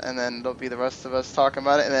helping out, and then there'll be the rest of us talking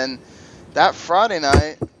about it. And then that Friday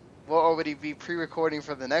night, we'll already be pre-recording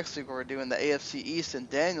for the next week where we're doing the AFC East, and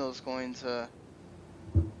Daniel's going to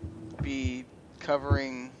be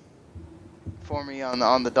covering for me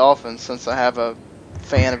on the Dolphins, since I have a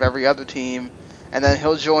fan of every other team. And then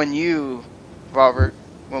he'll join you, Robert,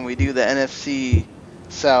 when we do the NFC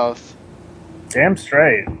South. Damn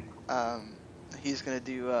straight. He's going to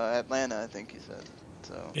do Atlanta, I think he said.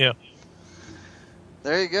 So yeah.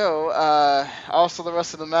 There you go. Also, the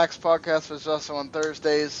rest of the Max podcast was also on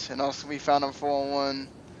Thursdays, and also we found on 401.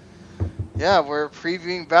 Yeah, we're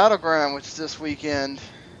previewing Battleground, which is this weekend.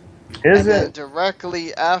 Is and it? Then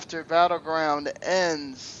directly after Battleground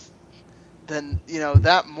ends, then,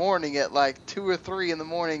 that morning at like 2 or 3 in the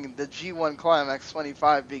morning, the G1 Climax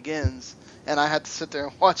 25 begins, and I had to sit there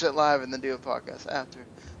and watch it live and then do a podcast after.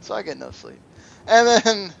 So I get no sleep. And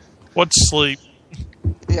then... What's sleep?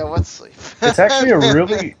 Yeah, what's sleep? It's actually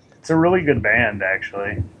a really good band,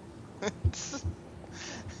 actually.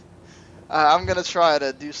 I'm going to try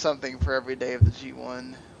to do something for every day of the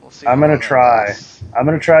G1. We'll see. I'm going to try. I'm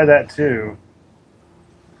going to try that too.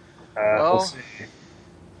 We'll see.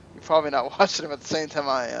 You're probably not watching them at the same time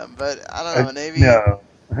I am, but I don't know, maybe... No,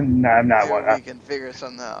 I'm not maybe watching. we can figure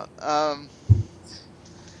something out.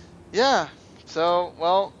 Yeah, so,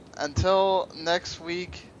 well, until next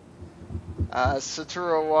week,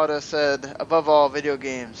 Satoru Iwata said, above all, video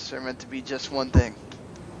games are meant to be just one thing.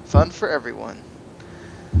 Fun for everyone.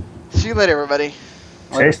 See you later, everybody.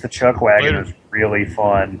 Chase the Chuck Wagon is really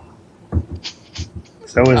fun.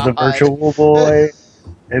 So is the Virtual Boy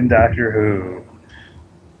and Doctor Who.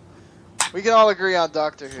 We can all agree on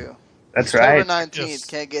Doctor Who. That's right. October 19th,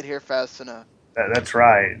 can't get here fast enough. That's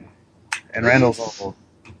right. And Randall's old.